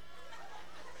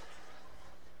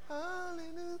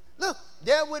 Hallelujah. Look,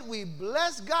 therewith we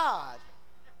bless God.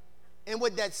 And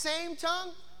with that same tongue,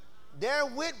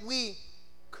 therewith we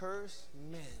curse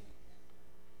men.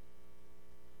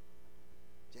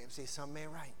 James says, something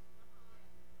ain't right.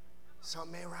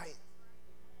 Something ain't right.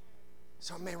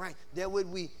 Something ain't right. Therewith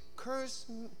we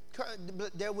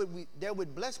there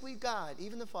would bless we God,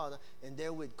 even the Father, and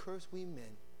there would curse we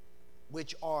men,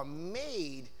 which are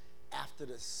made after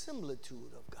the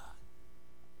similitude of God.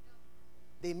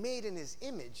 They made in his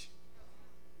image.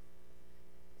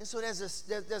 And so there's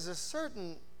a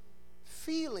certain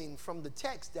feeling from the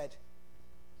text that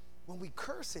when we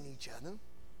cursing each other,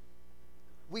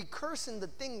 we cursing the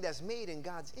thing that's made in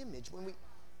God's image.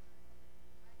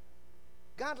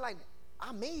 God, like,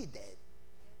 I made that.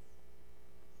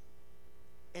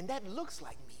 And that looks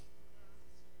like me.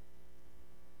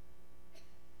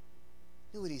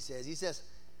 Look what he says. He says,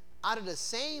 out of the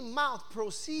same mouth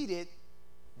proceeded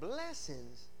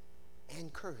blessings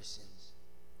and cursings.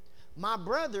 My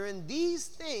brethren, these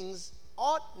things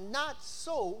ought not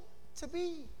so to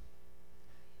be.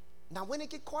 Now, when it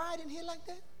get quiet in here like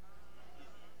that,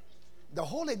 the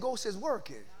Holy Ghost is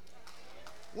working.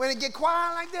 When it get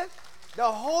quiet like that, the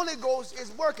Holy Ghost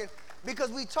is working.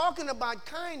 Because we're talking about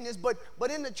kindness, but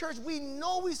in the church, we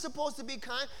know we're supposed to be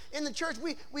kind. In the church,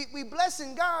 we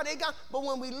blessing God, but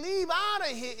when we leave out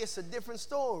of here, it's a different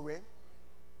story.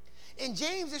 And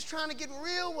James is trying to get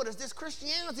real with us. This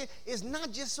Christianity is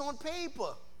not just on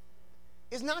paper.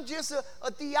 It's not just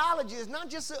a theology. It's not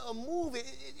just a movie.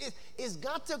 It's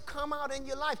got to come out in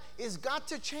your life. It's got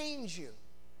to change you.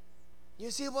 You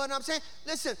see what I'm saying?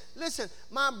 Listen,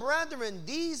 my brethren,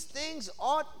 these things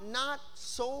ought not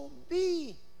so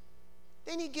be.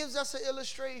 Then he gives us an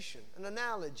illustration, an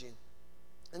analogy.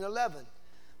 In 11,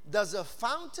 does a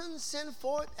fountain send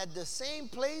forth at the same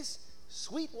place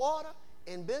sweet water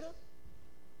and bitter?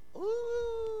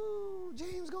 Ooh,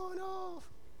 James going off.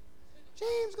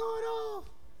 James going off.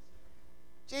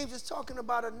 James is talking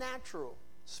about a natural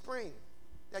spring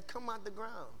that come out the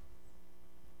ground.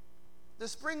 The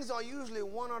springs are usually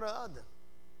one or the other.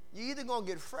 You're either going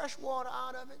to get fresh water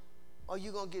out of it or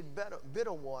you're going to get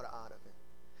bitter water out of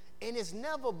it. And it's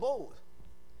never both.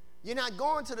 You're not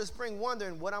going to the spring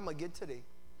wondering what I'm going to get today.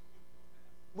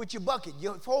 With your bucket,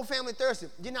 your whole family thirsty.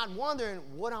 You're not wondering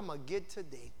what I'm going to get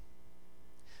today.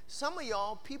 Some of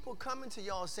y'all, people coming to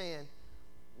y'all saying,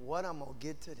 what I'm going to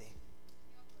get today.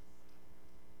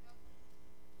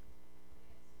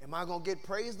 Am I going to get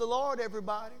praise the Lord,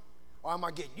 everybody? Or am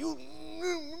I getting you?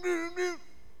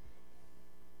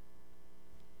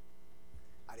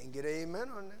 I didn't get an amen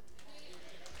on that.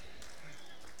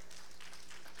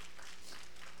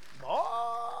 Boy,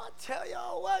 I tell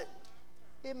y'all what.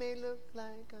 It may look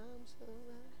like I'm so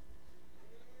right.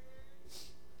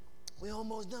 We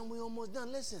almost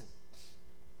done. Listen,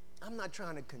 I'm not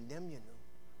trying to condemn you,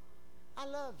 no. I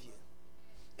love you.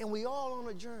 And we all on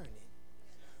a journey.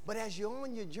 But as you're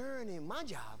on your journey, my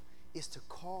job is to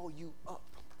call you up,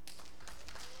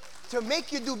 to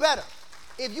make you do better.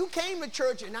 If you came to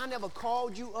church and I never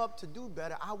called you up to do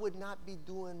better, I would not be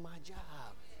doing my job.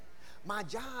 My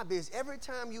job is every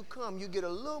time you come, you get a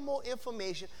little more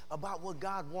information about what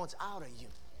God wants out of you.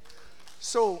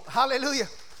 So, hallelujah.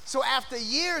 So after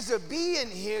years of being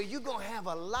here, you're going to have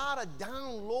a lot of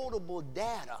downloadable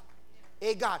data.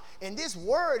 Hey, God, and this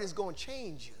word is going to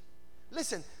change you.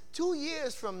 Listen, 2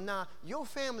 years from now, your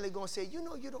family going to say, you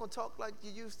know, you don't talk like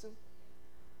you used to.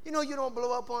 You know, you don't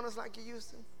blow up on us like you used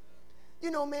to.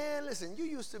 You know, man, listen, you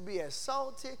used to be as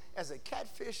salty as a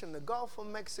catfish in the Gulf of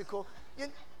Mexico.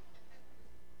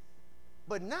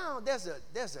 But now there's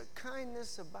a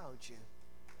kindness about you.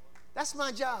 That's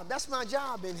my job. That's my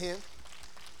job in here.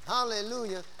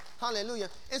 Hallelujah. Hallelujah.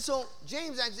 And so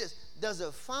James asks this, does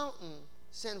a fountain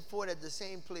send forth at the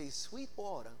same place sweet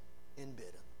water and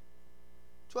bitter?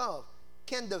 12,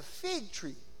 can the fig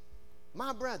tree,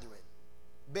 my brethren,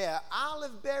 bear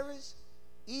olive berries,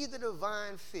 either the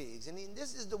vine figs? And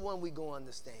this is the one we go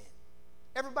understand.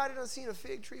 Everybody done seen a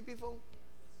fig tree before?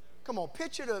 Come on,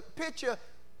 picture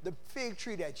the fig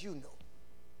tree that you know.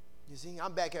 You see,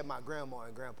 I'm back at my grandma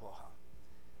and grandpa's house.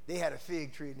 They had a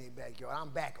fig tree in their backyard. I'm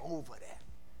back over there.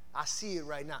 I see it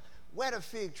right now. Where the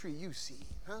fig tree you see?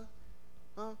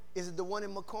 Huh? Is it the one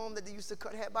in Macomb that they used to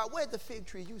cut hair by? Where's the fig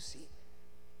tree you see?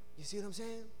 You see what I'm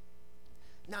saying?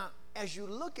 Now, as you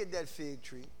look at that fig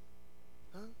tree,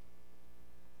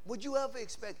 would you ever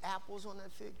expect apples on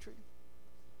that fig tree?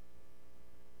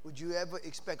 Would you ever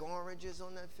expect oranges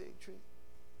on that fig tree?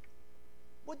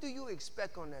 What do you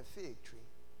expect on that fig tree?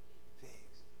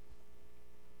 Figs.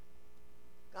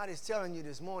 God is telling you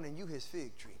this morning, you his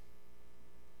fig tree.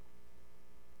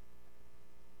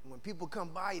 And when people come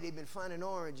by you, they've been finding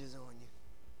oranges on you.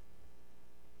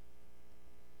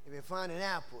 They've been finding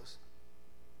apples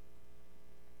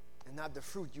and not the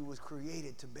fruit you was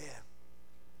created to bear.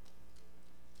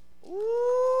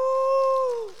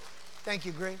 Ooh! Thank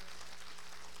you, Green.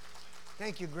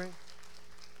 Thank you, Green.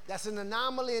 That's an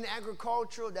anomaly in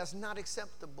agriculture. That's not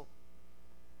acceptable.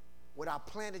 What I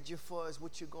planted you for is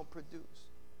what you're going to produce.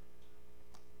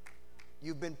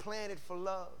 You've been planted for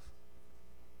love.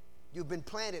 You've been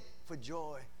planted for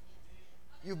joy.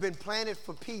 You've been planted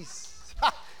for peace.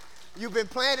 You've been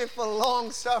planted for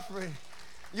long suffering.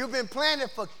 You've been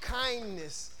planted for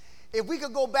kindness. If we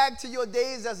could go back to your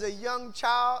days as a young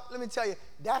child, let me tell you,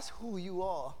 that's who you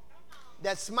are.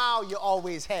 That smile you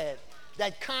always had.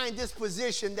 That kind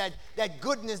disposition, that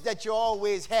goodness that you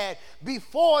always had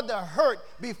before the hurt,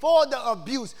 before the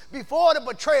abuse, before the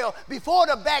betrayal, before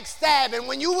the backstabbing.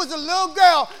 When you was a little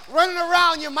girl running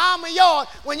around your mama's yard,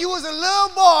 when you was a little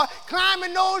boy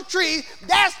climbing those trees,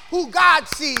 that's who God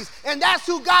sees, and that's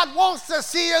who God wants to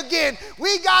see again.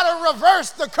 We got to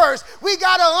reverse the curse. We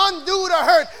got to undo the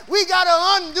hurt. We got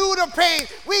to undo the pain.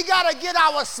 We got to get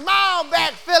our smile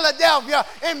back, Philadelphia,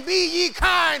 and be ye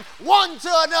kind one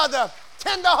to another.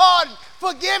 Tenderhearted,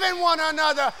 forgiving one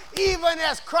another, even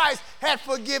as Christ had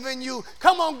forgiven you.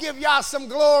 Come on, give y'all some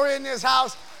glory in this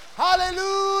house.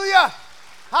 Hallelujah.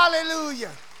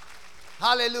 Hallelujah.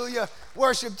 Hallelujah.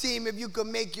 Worship team, if you could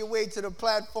make your way to the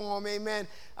platform, amen.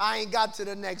 I ain't got to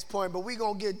the next point, but we're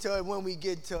going to get to it when we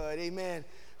get to it, amen.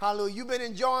 Hallelujah. You've been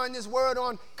enjoying this word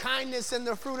on kindness and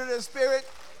the fruit of the Spirit?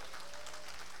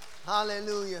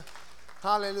 Hallelujah.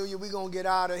 Hallelujah. We're going to get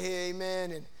out of here,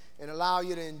 amen, and allow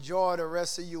you to enjoy the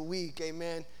rest of your week,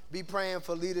 amen. Be praying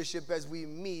for leadership as we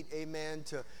meet, amen,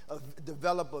 to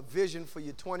develop a vision for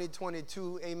your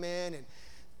 2022, amen, and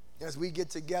as we get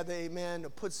together, amen,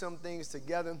 to put some things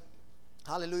together,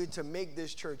 hallelujah, to make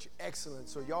this church excellent.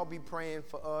 So y'all be praying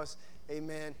for us,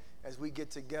 amen, as we get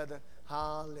together,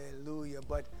 hallelujah.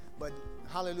 But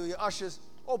hallelujah, ushers,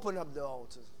 open up the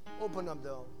altars. Open up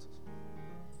the altars.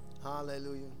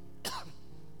 Hallelujah.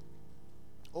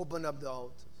 Open up the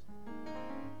altars.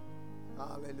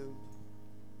 Hallelujah.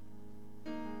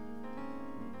 If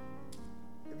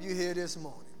you're here this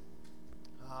morning,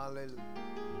 hallelujah,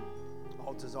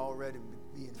 altar's already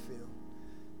being filled.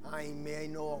 I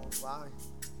ain't no altar.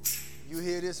 If you're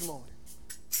here this morning,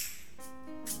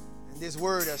 and this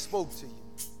word has spoke to you,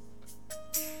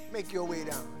 make your way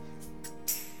down here.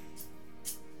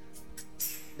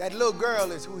 That little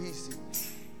girl is who he sees.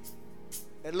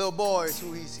 That little boy is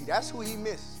who he sees. That's who he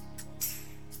missed.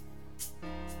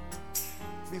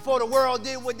 Before the world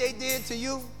did what they did to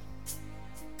you,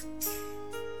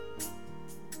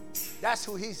 that's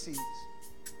who he sees.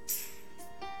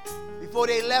 Before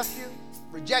they left you,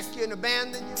 reject you and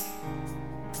abandon you,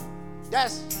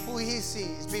 that's who he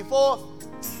sees. Before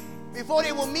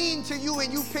they were mean to you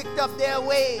and you picked up their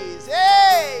ways,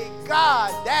 hey,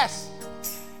 God, that's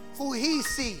who he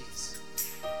sees.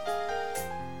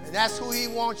 And that's who he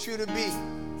wants you to be.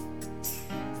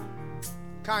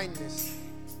 Kindness.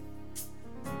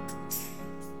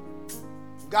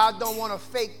 God don't want a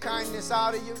fake kindness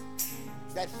out of you.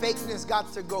 That fakeness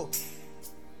got to go.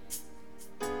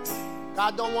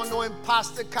 God don't want no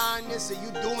imposter kindness or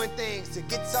you doing things to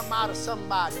get something out of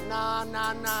somebody. Nah.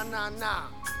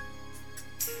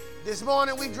 This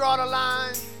morning we draw the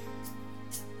line.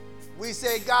 We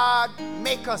say, God,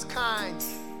 make us kind.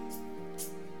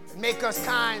 And make us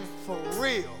kind for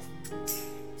real.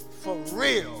 For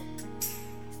real.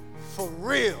 For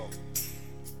real.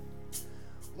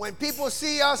 When people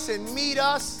see us and meet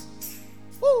us,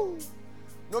 woo,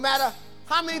 no matter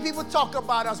how many people talk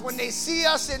about us, when they see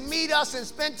us and meet us and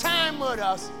spend time with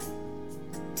us,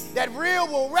 that real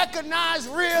will recognize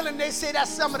real and they say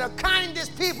that's some of the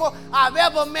kindest people I've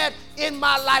ever met in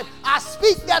my life. I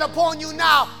speak that upon you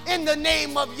now in the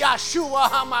name of Yeshua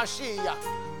HaMashiach.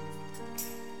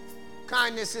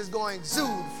 Kindness is going to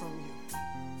exude from you.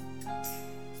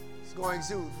 It's going to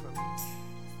exude from you.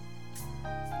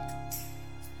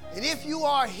 And if you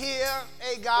are here,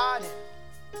 hey God,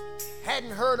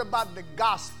 hadn't heard about the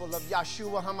gospel of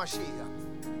Yeshua HaMashiach,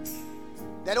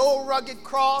 that old rugged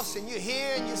cross, and you're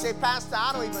here and you say, Pastor,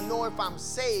 I don't even know if I'm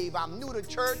saved. I'm new to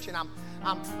church and I'm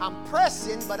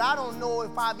pressing, but I don't know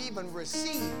if I've even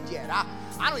received yet. I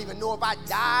don't even know if I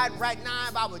died right now,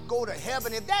 if I would go to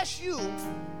heaven. If that's you,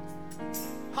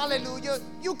 hallelujah,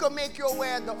 you can make your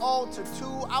way at the altar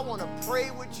too. I want to pray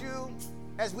with you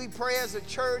as we pray as a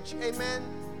church, amen.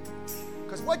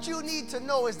 Because what you need to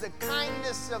know is the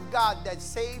kindness of God that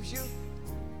saves you,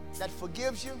 that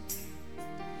forgives you.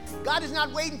 God is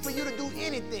not waiting for you to do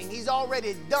anything. He's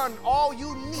already done all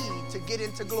you need to get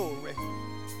into glory.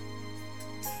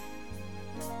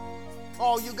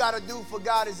 All you got to do for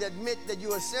God is admit that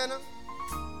you're a sinner,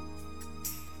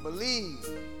 believe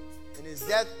in his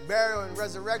death, burial, and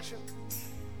resurrection,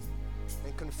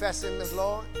 and confess him as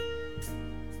Lord.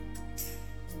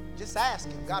 Just ask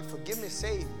him, God, forgive me,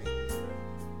 save me.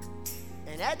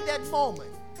 And at that moment,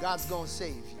 God's going to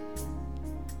save you.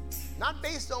 Not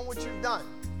based on what you've done,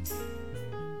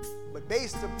 but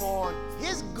based upon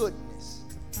his goodness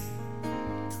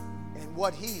and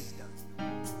what he's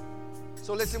done.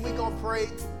 So listen, we're going to pray.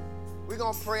 We're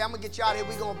going to pray. I'm going to get you out of here.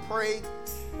 We're going to pray.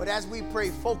 But as we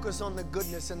pray, focus on the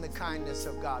goodness and the kindness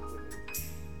of God with me.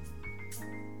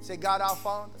 Say, God our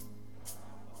Father,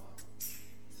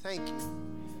 thank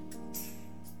you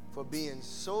for being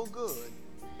so good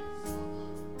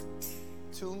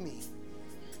to me.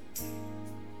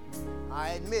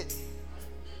 I admit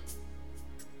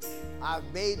I've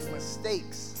made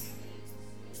mistakes,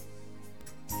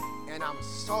 and I'm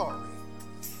sorry.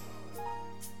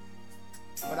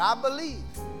 But I believe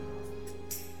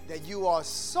that you are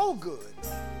so good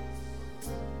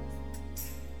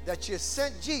that you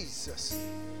sent Jesus,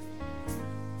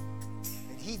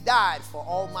 and he died for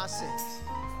all my sins.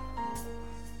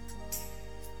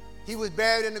 He was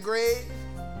buried in the grave,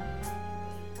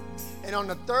 and on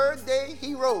the third day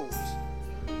he rose.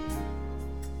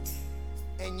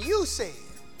 And you said,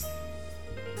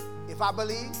 if I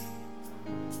believe,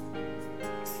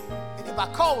 and if I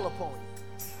call upon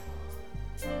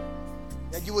you,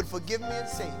 that you would forgive me and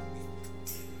save me.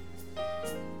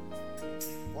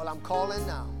 Well, I'm calling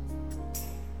now.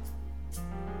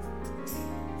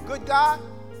 Good God,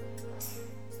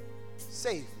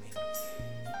 save me.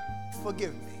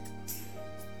 Forgive me.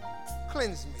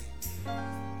 Cleanse me.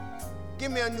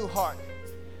 Give me a new heart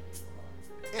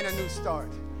and a new start.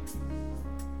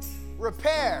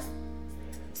 Repair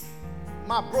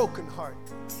my broken heart.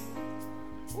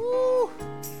 Ooh,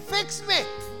 fix me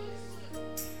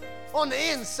on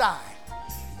the inside.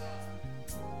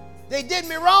 They did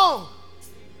me wrong,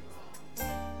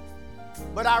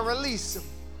 but I release them.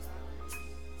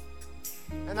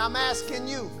 And I'm asking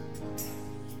you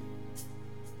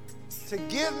to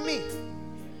give me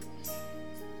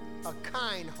a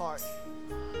kind heart,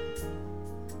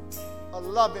 a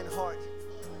loving heart,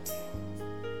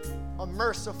 a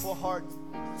merciful heart.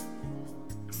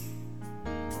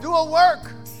 Do a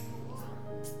work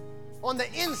on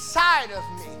the inside of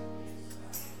me.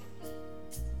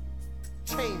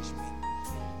 Change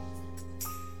me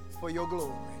for your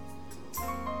glory.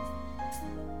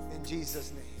 In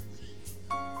Jesus' name.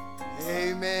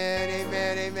 Amen,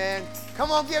 amen, amen. Come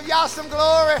on, give y'all some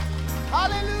glory.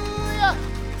 Hallelujah.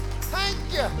 Thank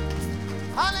you.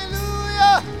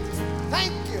 Hallelujah.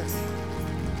 Thank you.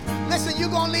 Listen, you're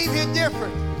going to leave here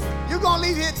different. You're going to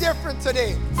leave here different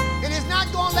today. And it's not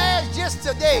going to last just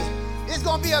today. It's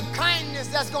going to be a kindness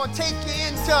that's going to take you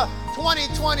into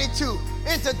 2022,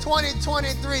 into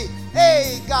 2023.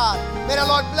 Hey, God, may the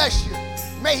Lord bless you.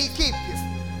 May he keep you.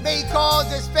 May he cause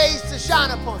his face to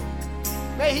shine upon you.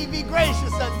 May he be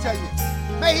gracious unto you.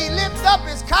 May he lift up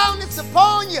his countenance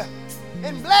upon you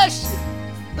and bless you.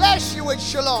 Bless you with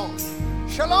shalom.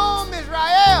 Shalom,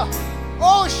 Israel.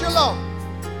 Oh, shalom.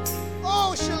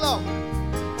 Oh, shalom.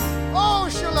 Oh,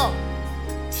 shalom.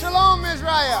 Shalom,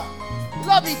 Israel.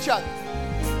 Love each other.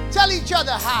 Tell each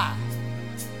other hi.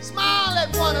 Smile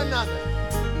at one another.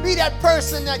 Be that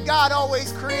person that God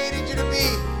always created you to be.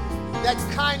 That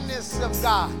kindness of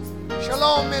God.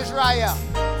 Shalom, Israel.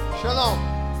 Shalom.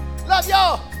 Love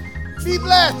y'all. Be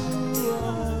blessed.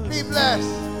 Be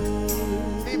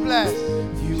blessed. Be blessed.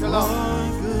 Shalom.